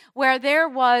 where there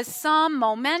was some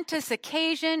momentous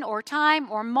occasion or time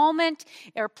or moment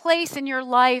or place in your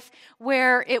life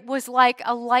where it was like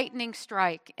a lightning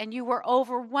strike and you were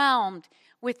overwhelmed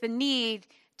with the need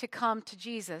to come to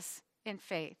Jesus in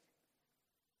faith.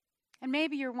 And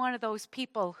maybe you're one of those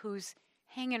people who's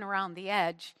hanging around the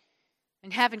edge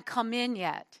and haven't come in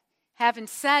yet, haven't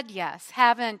said yes,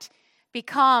 haven't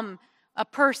become a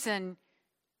person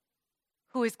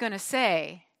who is going to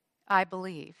say, I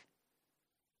believe.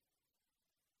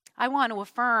 I want to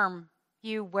affirm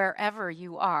you wherever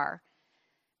you are,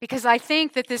 because I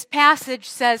think that this passage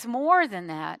says more than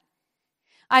that.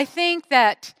 I think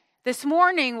that this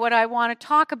morning what I want to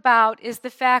talk about is the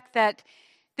fact that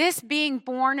this being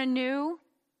born anew,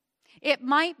 it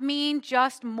might mean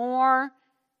just more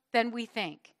than we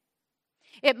think.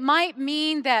 It might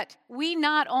mean that we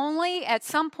not only at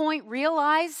some point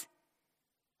realize,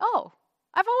 oh,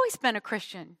 I've always been a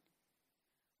Christian.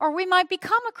 Or we might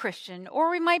become a Christian, or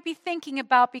we might be thinking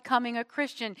about becoming a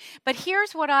Christian. But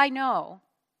here's what I know,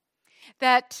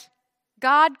 that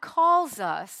God calls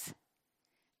us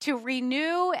to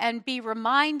renew and be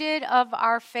reminded of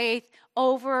our faith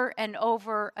over and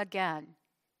over again.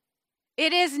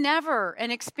 It is never an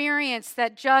experience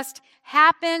that just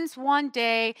happens one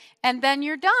day and then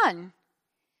you're done.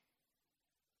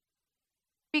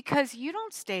 Because you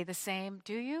don't stay the same,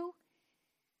 do you?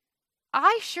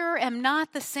 I sure am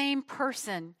not the same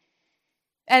person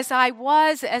as I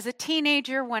was as a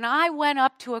teenager when I went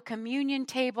up to a communion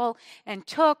table and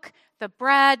took the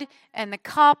bread and the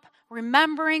cup,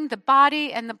 remembering the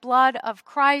body and the blood of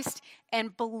Christ,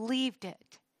 and believed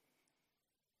it.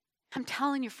 I'm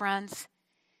telling you, friends,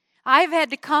 I've had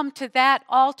to come to that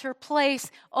altar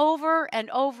place over and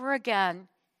over again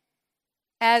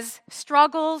as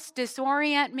struggles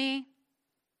disorient me,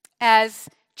 as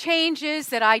changes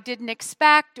that I didn't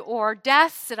expect, or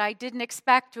deaths that I didn't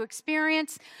expect to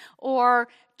experience, or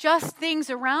just things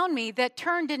around me that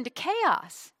turned into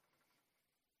chaos.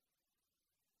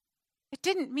 It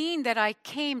didn't mean that I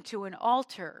came to an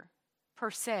altar,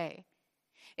 per se.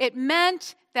 It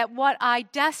meant that what I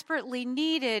desperately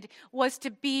needed was to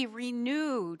be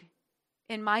renewed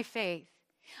in my faith.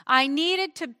 I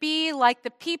needed to be like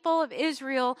the people of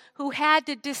Israel who had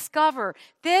to discover,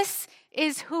 this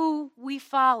is who we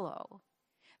follow.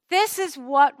 This is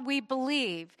what we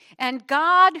believe. And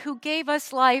God, who gave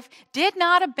us life, did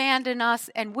not abandon us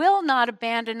and will not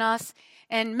abandon us,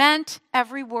 and meant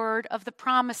every word of the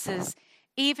promises,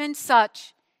 even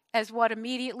such as what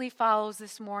immediately follows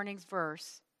this morning's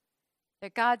verse.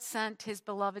 That God sent his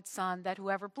beloved Son, that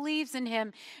whoever believes in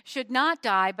him should not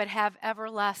die, but have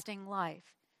everlasting life.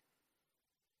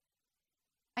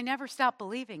 I never stopped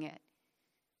believing it,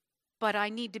 but I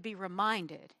need to be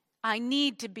reminded. I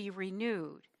need to be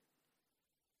renewed.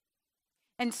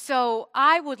 And so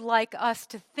I would like us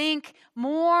to think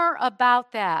more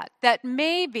about that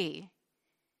maybe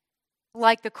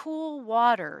like the cool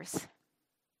waters,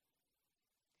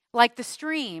 like the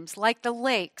streams, like the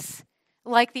lakes,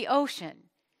 like the ocean,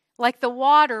 like the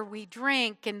water we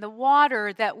drink and the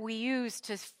water that we use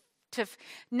to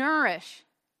nourish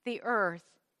the earth,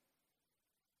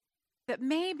 that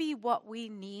maybe what we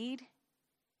need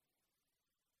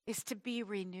is to be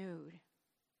renewed.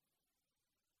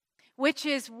 Which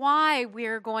is why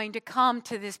we're going to come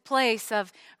to this place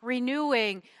of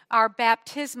renewing our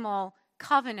baptismal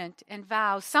covenant and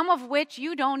vows, some of which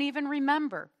you don't even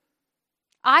remember.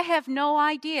 I have no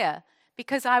idea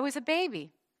because I was a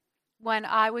baby when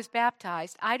I was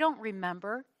baptized. I don't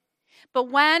remember. But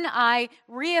when I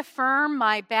reaffirm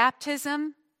my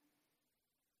baptism,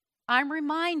 I'm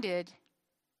reminded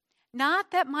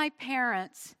not that my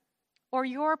parents or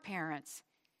your parents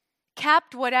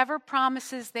kept whatever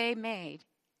promises they made,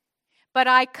 but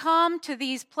I come to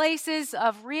these places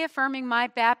of reaffirming my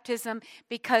baptism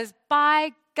because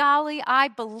by golly, I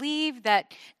believe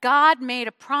that God made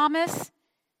a promise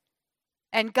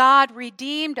and God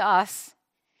redeemed us.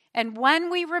 And when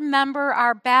we remember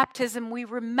our baptism, we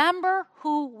remember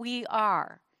who we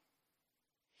are.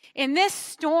 In this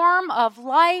storm of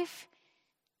life,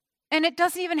 and it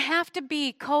doesn't even have to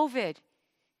be COVID,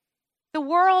 the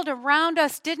world around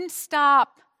us didn't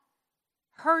stop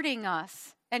hurting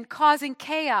us and causing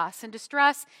chaos and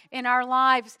distress in our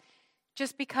lives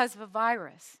just because of a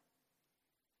virus.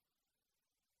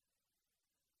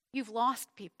 You've lost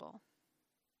people.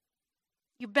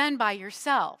 You've been by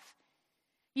yourself.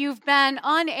 You've been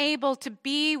unable to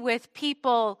be with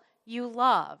people you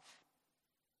love.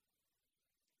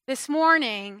 This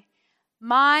morning,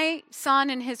 my son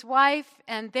and his wife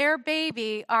and their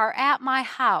baby are at my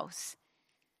house.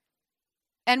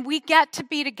 And we get to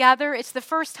be together. It's the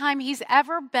first time he's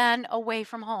ever been away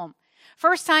from home.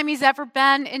 First time he's ever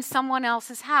been in someone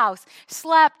else's house.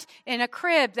 Slept in a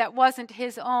crib that wasn't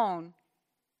his own.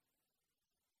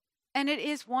 And it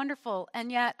is wonderful,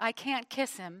 and yet I can't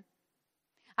kiss him.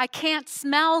 I can't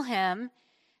smell him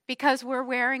because we're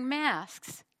wearing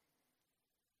masks.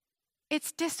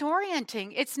 It's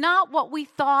disorienting. It's not what we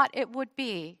thought it would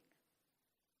be.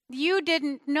 You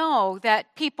didn't know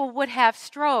that people would have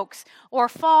strokes or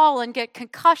fall and get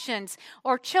concussions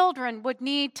or children would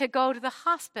need to go to the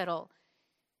hospital.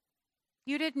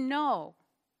 You didn't know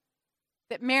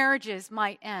that marriages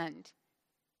might end,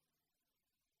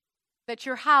 that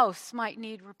your house might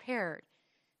need repaired,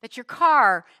 that your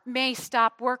car may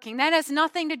stop working. That has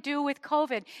nothing to do with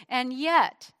COVID, and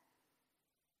yet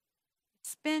it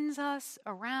spins us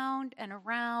around and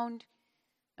around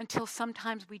until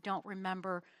sometimes we don't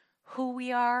remember who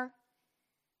we are,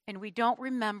 and we don't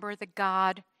remember the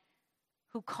God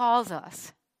who calls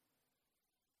us.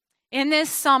 In this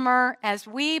summer, as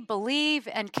we believe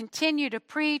and continue to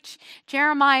preach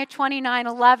Jeremiah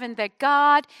 29:11, that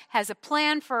God has a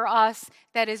plan for us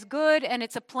that is good and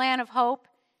it's a plan of hope,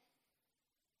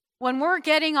 when we're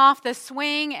getting off the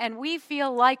swing and we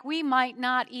feel like we might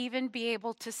not even be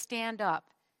able to stand up,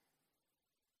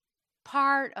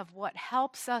 part of what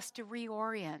helps us to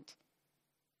reorient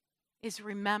is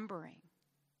remembering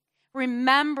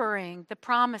the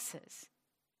promises.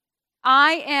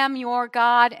 I am your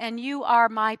God and you are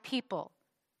my people.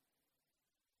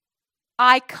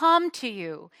 I come to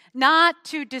you not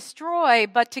to destroy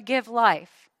but to give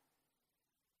life.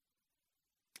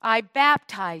 I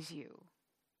baptize you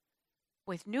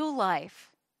with new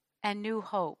life and new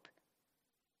hope.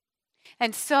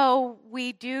 And so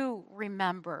we do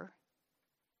remember.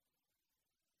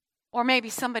 Or maybe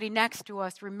somebody next to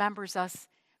us remembers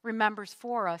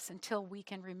for us until we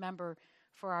can remember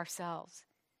for ourselves.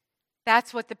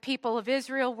 That's what the people of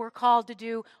Israel were called to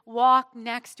do. Walk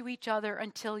next to each other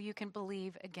until you can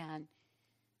believe again.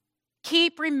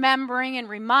 Keep remembering and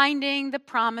reminding the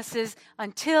promises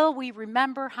until we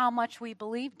remember how much we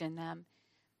believed in them.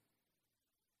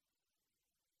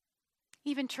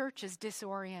 Even church is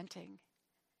disorienting.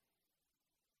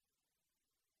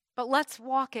 But let's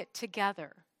walk it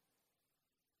together.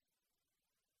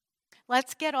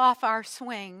 Let's get off our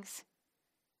swings.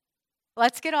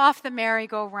 Let's get off the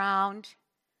merry-go-round,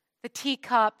 the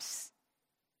teacups,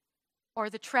 or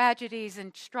the tragedies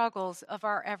and struggles of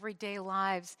our everyday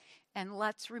lives, and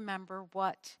let's remember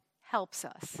what helps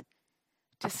us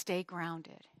to stay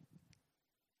grounded.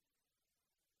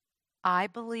 I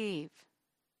believe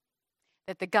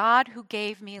that the God who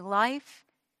gave me life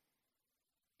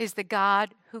is the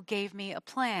God who gave me a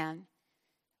plan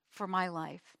for my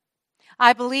life.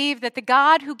 I believe that the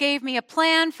God who gave me a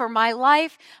plan for my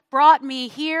life brought me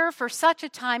here for such a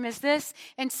time as this,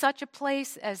 in such a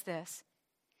place as this.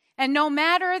 And no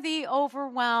matter the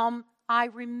overwhelm, I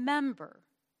remember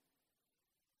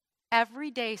every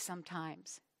day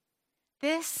sometimes,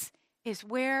 this is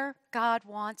where God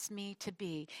wants me to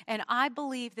be. And I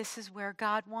believe this is where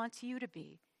God wants you to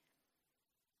be.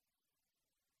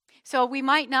 So we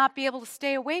might not be able to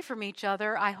stay away from each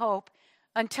other, I hope,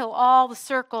 until all the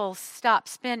circles stop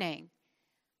spinning.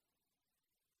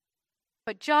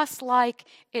 But just like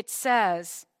it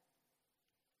says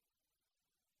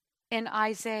in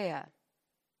Isaiah,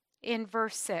 in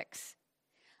verse 6,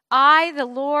 I, the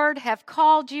Lord, have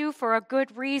called you for a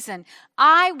good reason.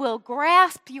 I will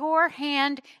grasp your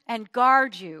hand and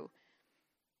guard you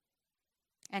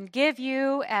and give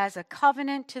you as a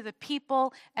covenant to the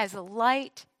people, as a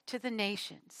light to the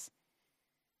nations.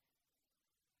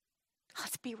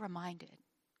 Let's be reminded.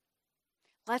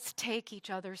 Let's take each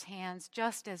other's hands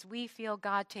just as we feel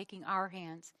God taking our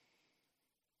hands,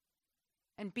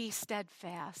 and be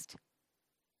steadfast.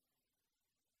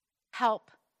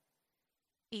 Help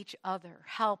each other.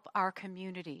 Help our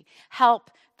community.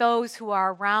 Help those who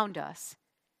are around us.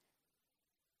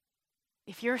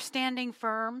 If you're standing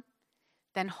firm,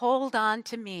 then hold on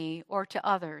to me or to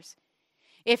others.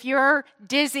 If you're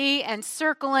dizzy and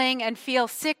circling and feel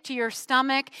sick to your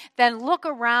stomach, then look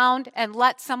around and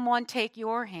let someone take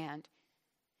your hand.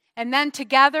 And then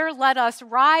together, let us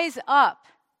rise up,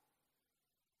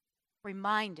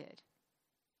 reminded,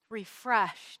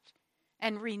 refreshed,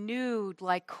 and renewed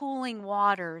like cooling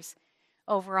waters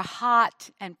over a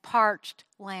hot and parched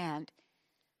land.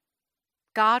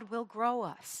 God will grow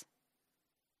us.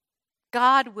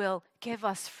 God will give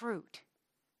us fruit.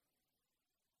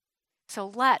 So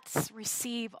let's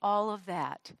receive all of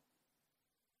that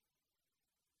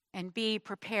and be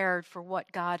prepared for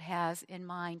what God has in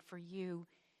mind for you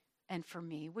and for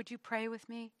me. Would you pray with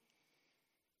me?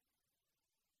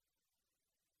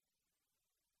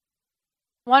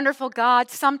 Wonderful God,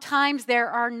 sometimes there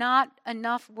are not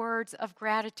enough words of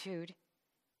gratitude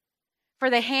for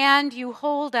the hand you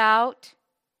hold out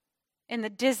in the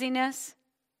dizziness,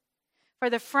 for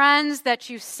the friends that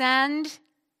you send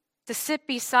to sit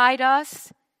beside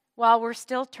us while we're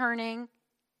still turning,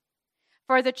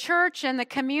 for the church and the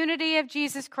community of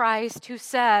Jesus Christ who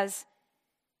says,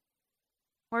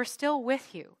 we're still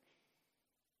with you,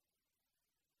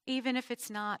 even if it's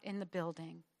not in the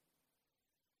building.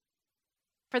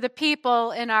 For the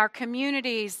people in our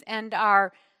communities and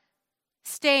our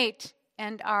state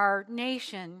and our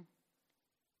nation,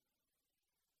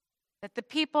 that the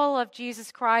people of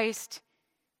Jesus Christ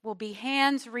will be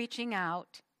hands reaching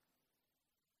out,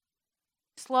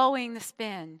 slowing the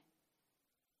spin,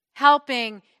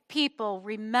 helping people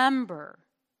remember,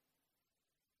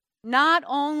 not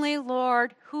only,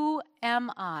 Lord, who am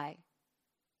I,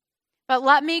 but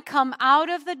let me come out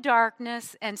of the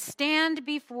darkness and stand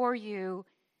before you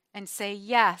and say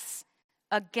yes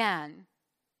again,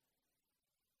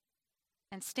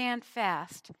 and stand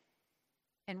fast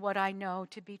in what I know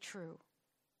to be true.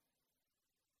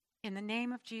 In the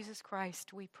name of Jesus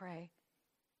Christ, we pray.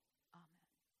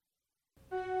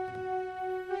 I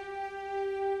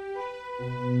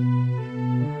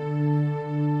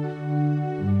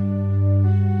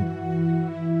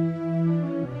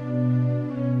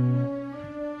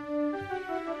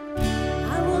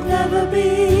will never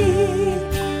be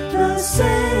the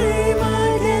same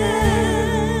again.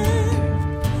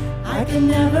 I can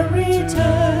never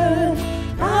return.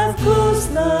 I've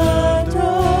closed the door.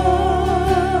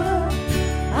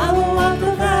 I will walk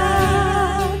the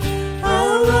path.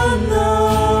 I'll run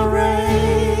the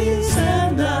race,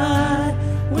 and I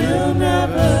will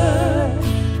never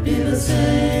be the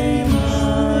same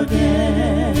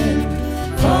again.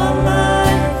 Fall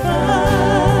like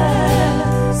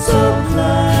fire, soak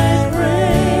like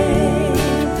rain,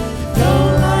 flow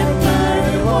like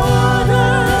mighty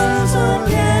waters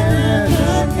again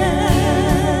and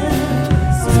again.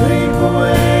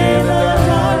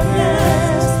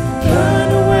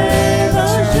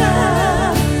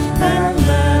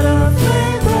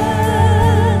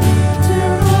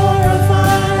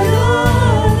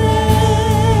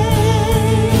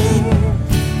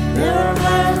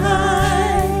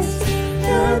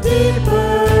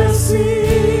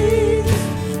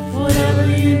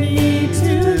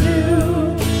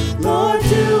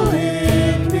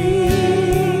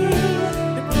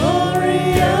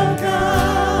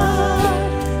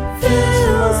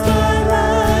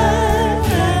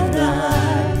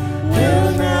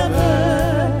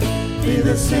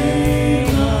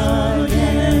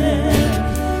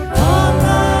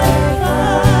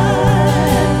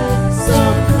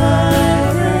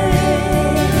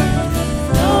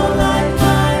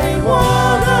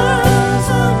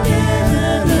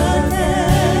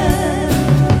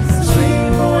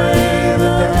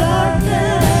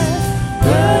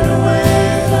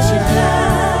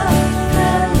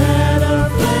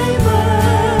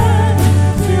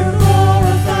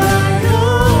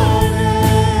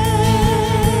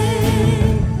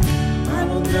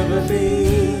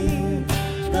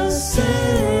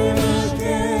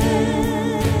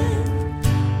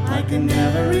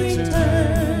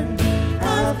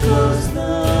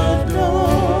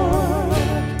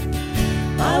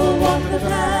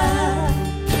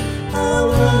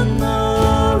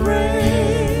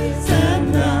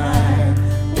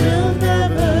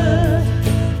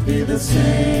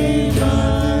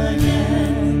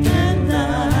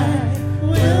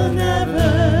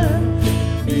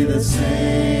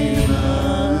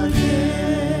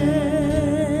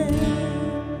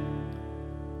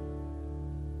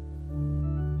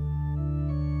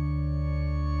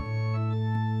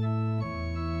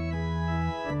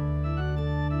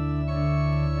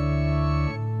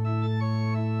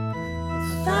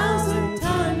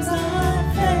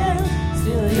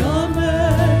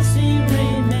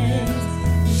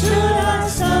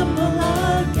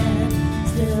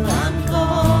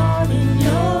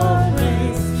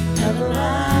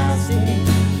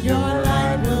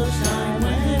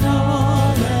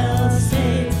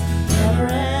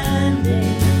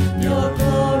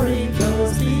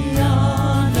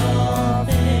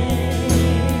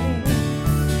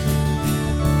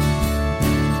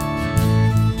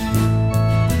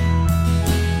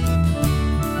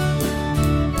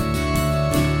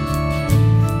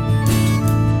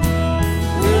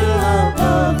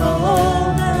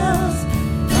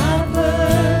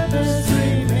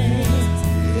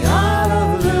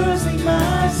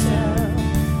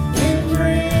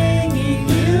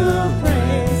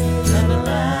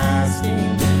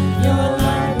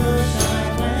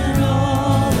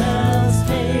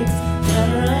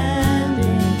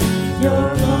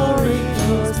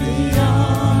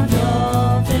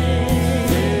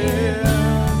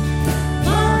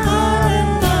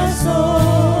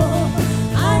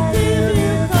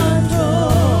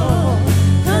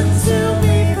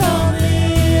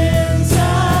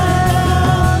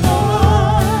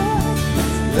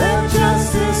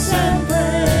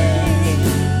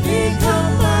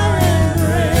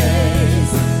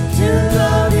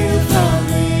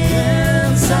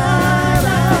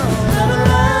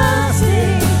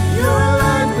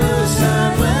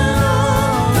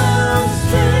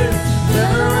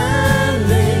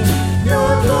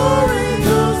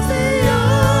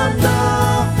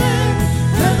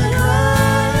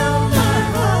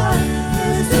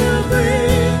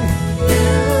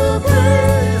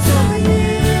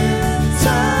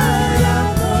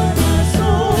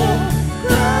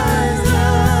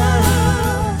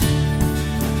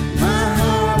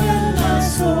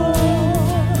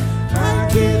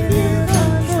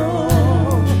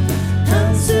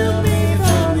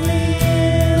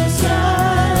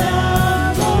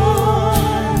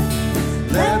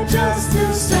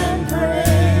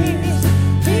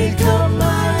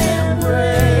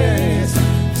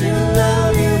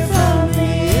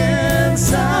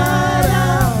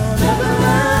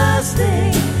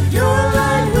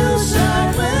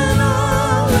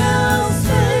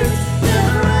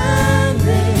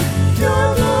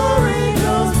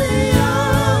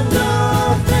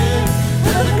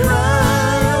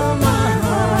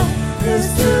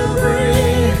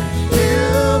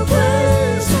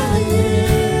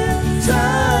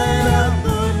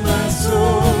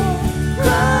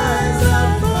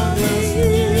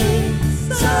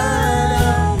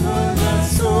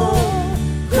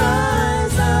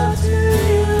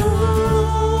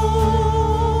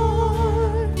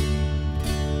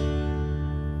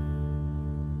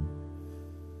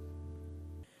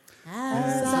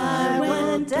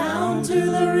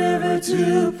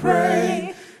 to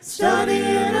pray,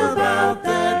 studying about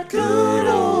that good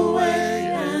old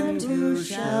way. And who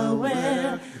shall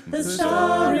wear the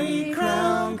starry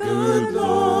crown? Good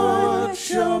Lord,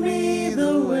 show me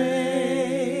the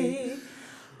way.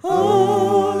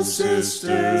 Oh,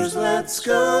 sisters, let's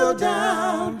go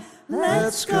down.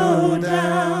 Let's go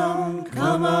down.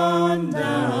 Come on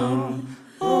down.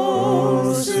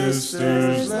 Oh,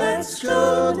 sisters, let's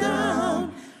go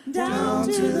down. Down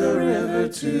to the river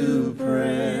to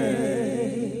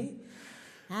pray.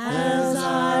 As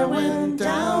I went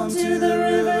down to the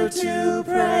river to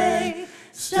pray,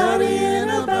 studying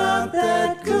about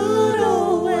that good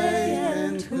old way.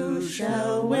 And who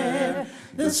shall wear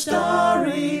the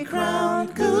starry crown?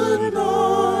 Good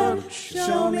Lord,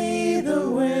 show me the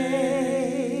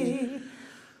way.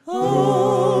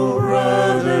 Oh,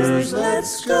 brothers,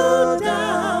 let's go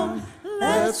down.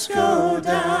 Let's go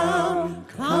down.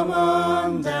 Come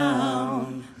on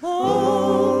down.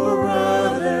 Oh,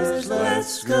 brothers,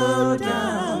 let's go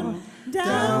down.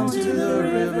 Down to the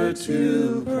river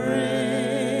to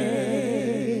pray.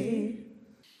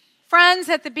 Friends,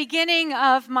 at the beginning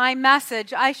of my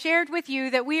message, I shared with you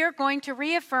that we are going to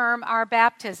reaffirm our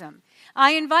baptism.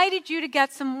 I invited you to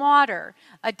get some water,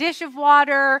 a dish of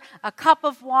water, a cup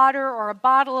of water, or a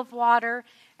bottle of water.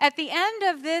 At the end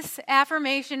of this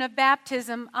affirmation of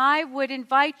baptism, I would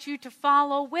invite you to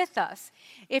follow with us.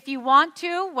 If you want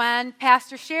to, when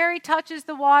Pastor Sherry touches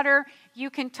the water, you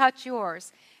can touch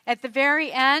yours. At the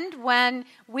very end, when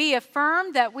we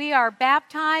affirm that we are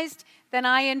baptized, then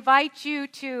I invite you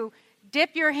to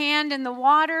dip your hand in the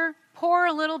water, pour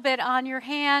a little bit on your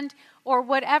hand, or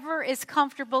whatever is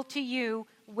comfortable to you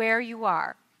where you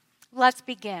are. Let's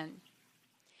begin.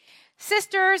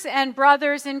 Sisters and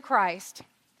brothers in Christ,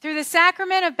 through the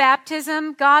sacrament of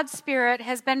baptism, God's Spirit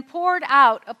has been poured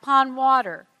out upon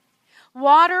water.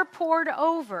 Water poured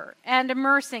over and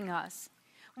immersing us.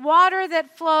 Water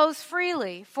that flows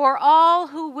freely for all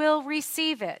who will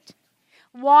receive it.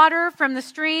 Water from the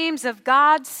streams of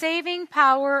God's saving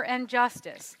power and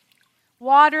justice.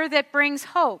 Water that brings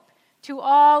hope to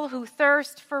all who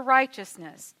thirst for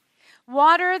righteousness.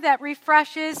 Water that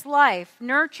refreshes life,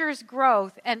 nurtures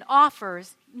growth, and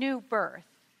offers new birth.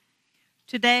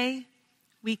 Today,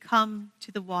 we come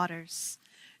to the waters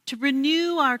to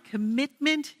renew our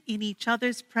commitment in each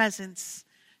other's presence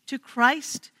to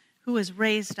Christ who has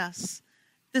raised us,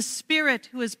 the Spirit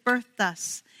who has birthed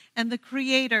us, and the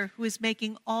Creator who is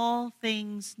making all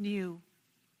things new.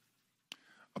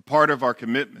 A part of our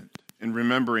commitment in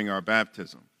remembering our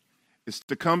baptism is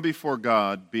to come before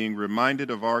God being reminded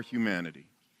of our humanity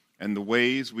and the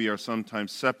ways we are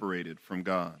sometimes separated from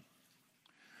God.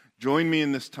 Join me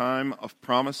in this time of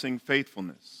promising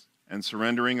faithfulness and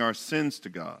surrendering our sins to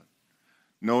God,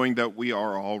 knowing that we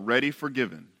are already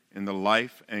forgiven in the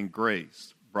life and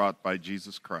grace brought by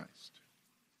Jesus Christ.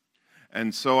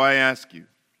 And so I ask you,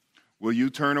 will you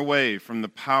turn away from the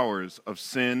powers of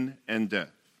sin and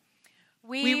death?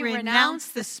 We renounce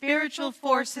the spiritual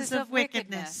forces of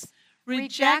wickedness,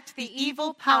 reject the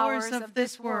evil powers of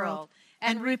this world,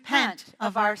 and repent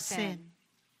of our sin.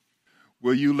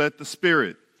 Will you let the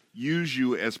Spirit use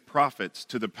you as prophets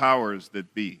to the powers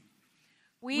that be?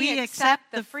 We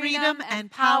accept the freedom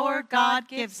and power God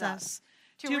gives us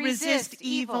to resist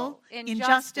evil,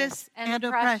 injustice, and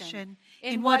oppression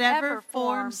in whatever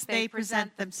forms they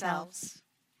present themselves.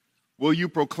 Will you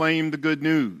proclaim the good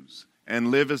news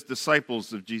and live as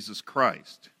disciples of Jesus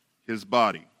Christ, his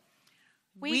body?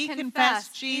 We confess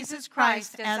Jesus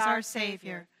Christ as our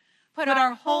Savior, put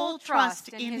our whole trust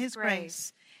in his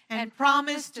grace, and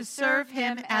promise to serve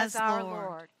him as our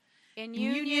Lord, in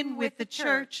union with the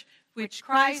church which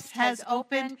Christ has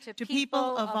opened to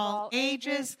people of all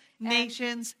ages,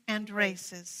 nations, and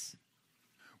races.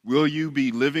 Will you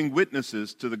be living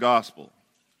witnesses to the gospel,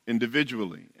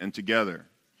 individually and together,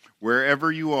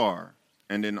 wherever you are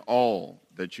and in all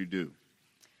that you do?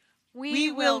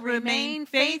 We will remain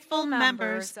faithful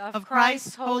members of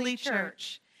Christ's holy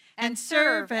church and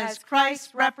serve as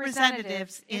Christ's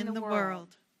representatives in the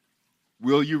world.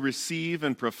 Will you receive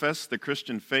and profess the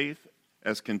Christian faith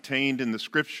as contained in the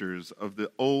scriptures of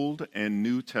the Old and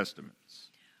New Testaments?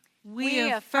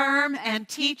 We affirm and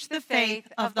teach the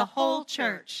faith of the whole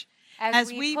church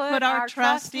as we put our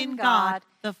trust in God,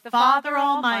 the Father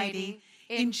Almighty,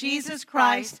 in Jesus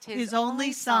Christ, his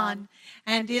only Son,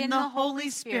 and in the Holy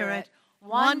Spirit,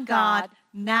 one God,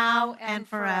 now and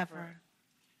forever.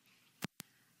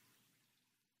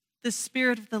 The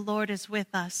Spirit of the Lord is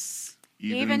with us.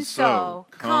 Even so,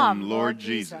 come, Lord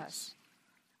Jesus.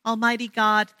 Almighty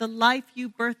God, the life you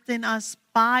birthed in us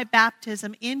by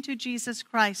baptism into Jesus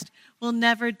Christ will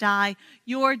never die.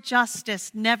 Your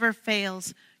justice never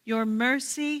fails. Your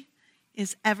mercy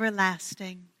is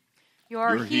everlasting.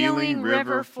 Your healing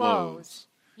river flows.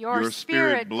 Your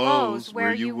spirit blows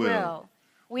where you will.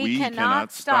 We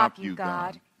cannot stop you,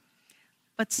 God.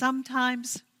 But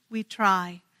sometimes we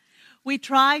try. We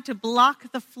try to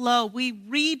block the flow. We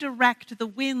redirect the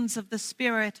winds of the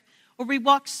Spirit, or we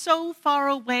walk so far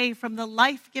away from the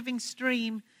life-giving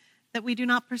stream that we do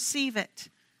not perceive it,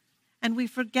 and we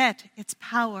forget its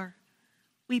power.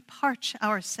 We parch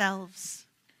ourselves.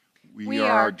 We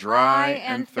are dry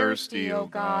and thirsty, O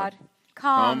God.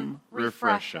 Come,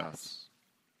 refresh us.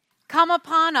 Come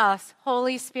upon us,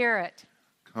 Holy Spirit.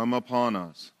 Come upon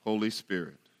us, Holy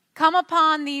Spirit. Come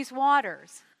upon these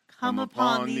waters. Come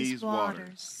upon these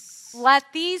waters.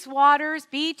 Let these waters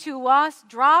be to us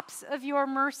drops of your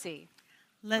mercy.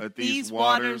 Let these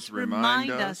waters remind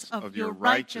us of your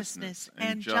righteousness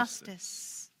and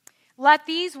justice. Let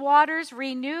these waters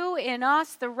renew in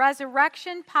us the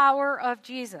resurrection power of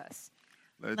Jesus.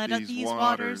 Let these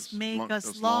waters make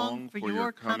us long for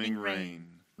your coming reign.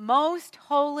 Most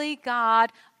holy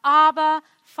God, Abba,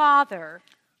 Father,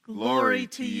 glory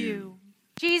to you.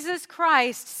 Jesus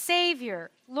Christ,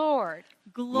 Savior, Lord,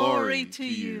 glory to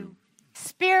you.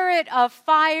 Spirit of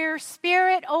fire,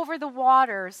 Spirit over the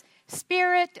waters,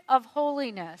 Spirit of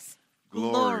holiness,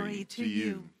 glory to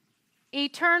you.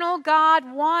 Eternal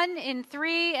God, 1 in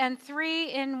 3 and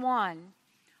 3 in 1.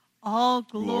 All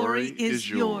glory is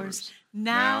yours,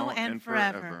 now and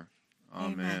forever.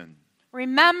 Amen.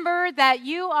 Remember that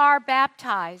you are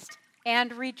baptized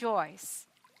and rejoice.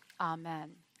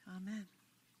 Amen. Amen.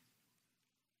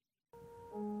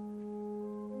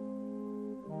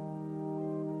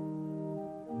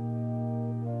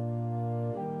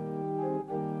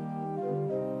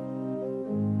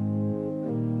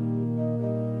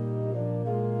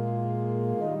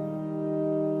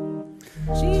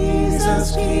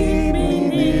 Jesus, keep me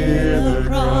near the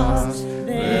cross,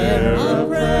 there a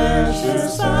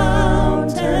precious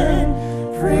fountain,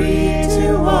 free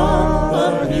to all,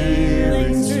 a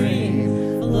healing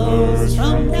stream flows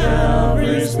from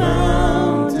Calvary's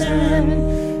mountain.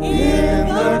 In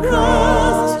the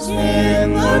cross,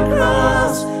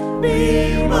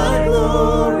 be my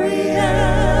glory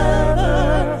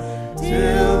ever,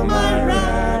 till my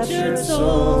raptured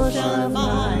soul shall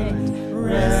find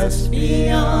rest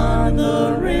beyond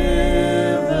the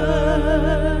river.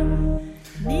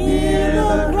 Near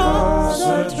the cross,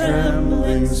 a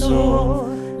trembling soul,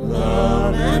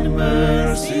 love and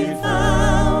mercy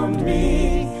found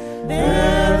me.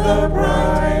 There the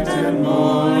bright and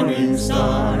morning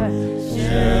star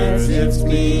sheds its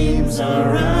beams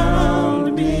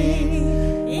around me.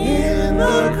 In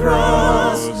the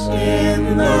cross,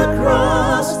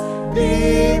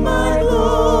 be my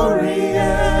glory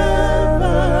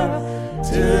ever,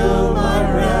 till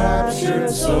my raptured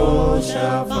soul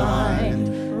shall find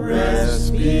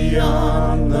rest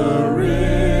beyond the river.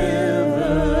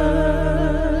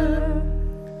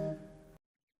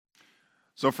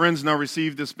 So, friends, now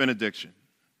receive this benediction.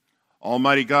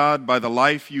 Almighty God, by the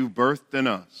life you birthed in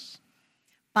us,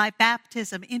 by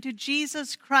baptism into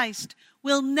Jesus Christ,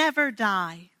 will never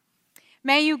die.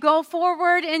 May you go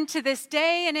forward into this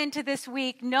day and into this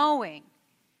week knowing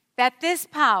that this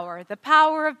power, the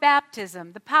power of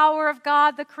baptism, the power of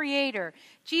God the Creator,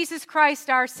 Jesus Christ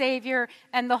our Savior,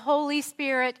 and the Holy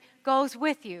Spirit goes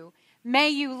with you. May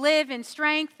you live in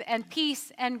strength and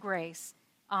peace and grace.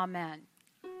 Amen.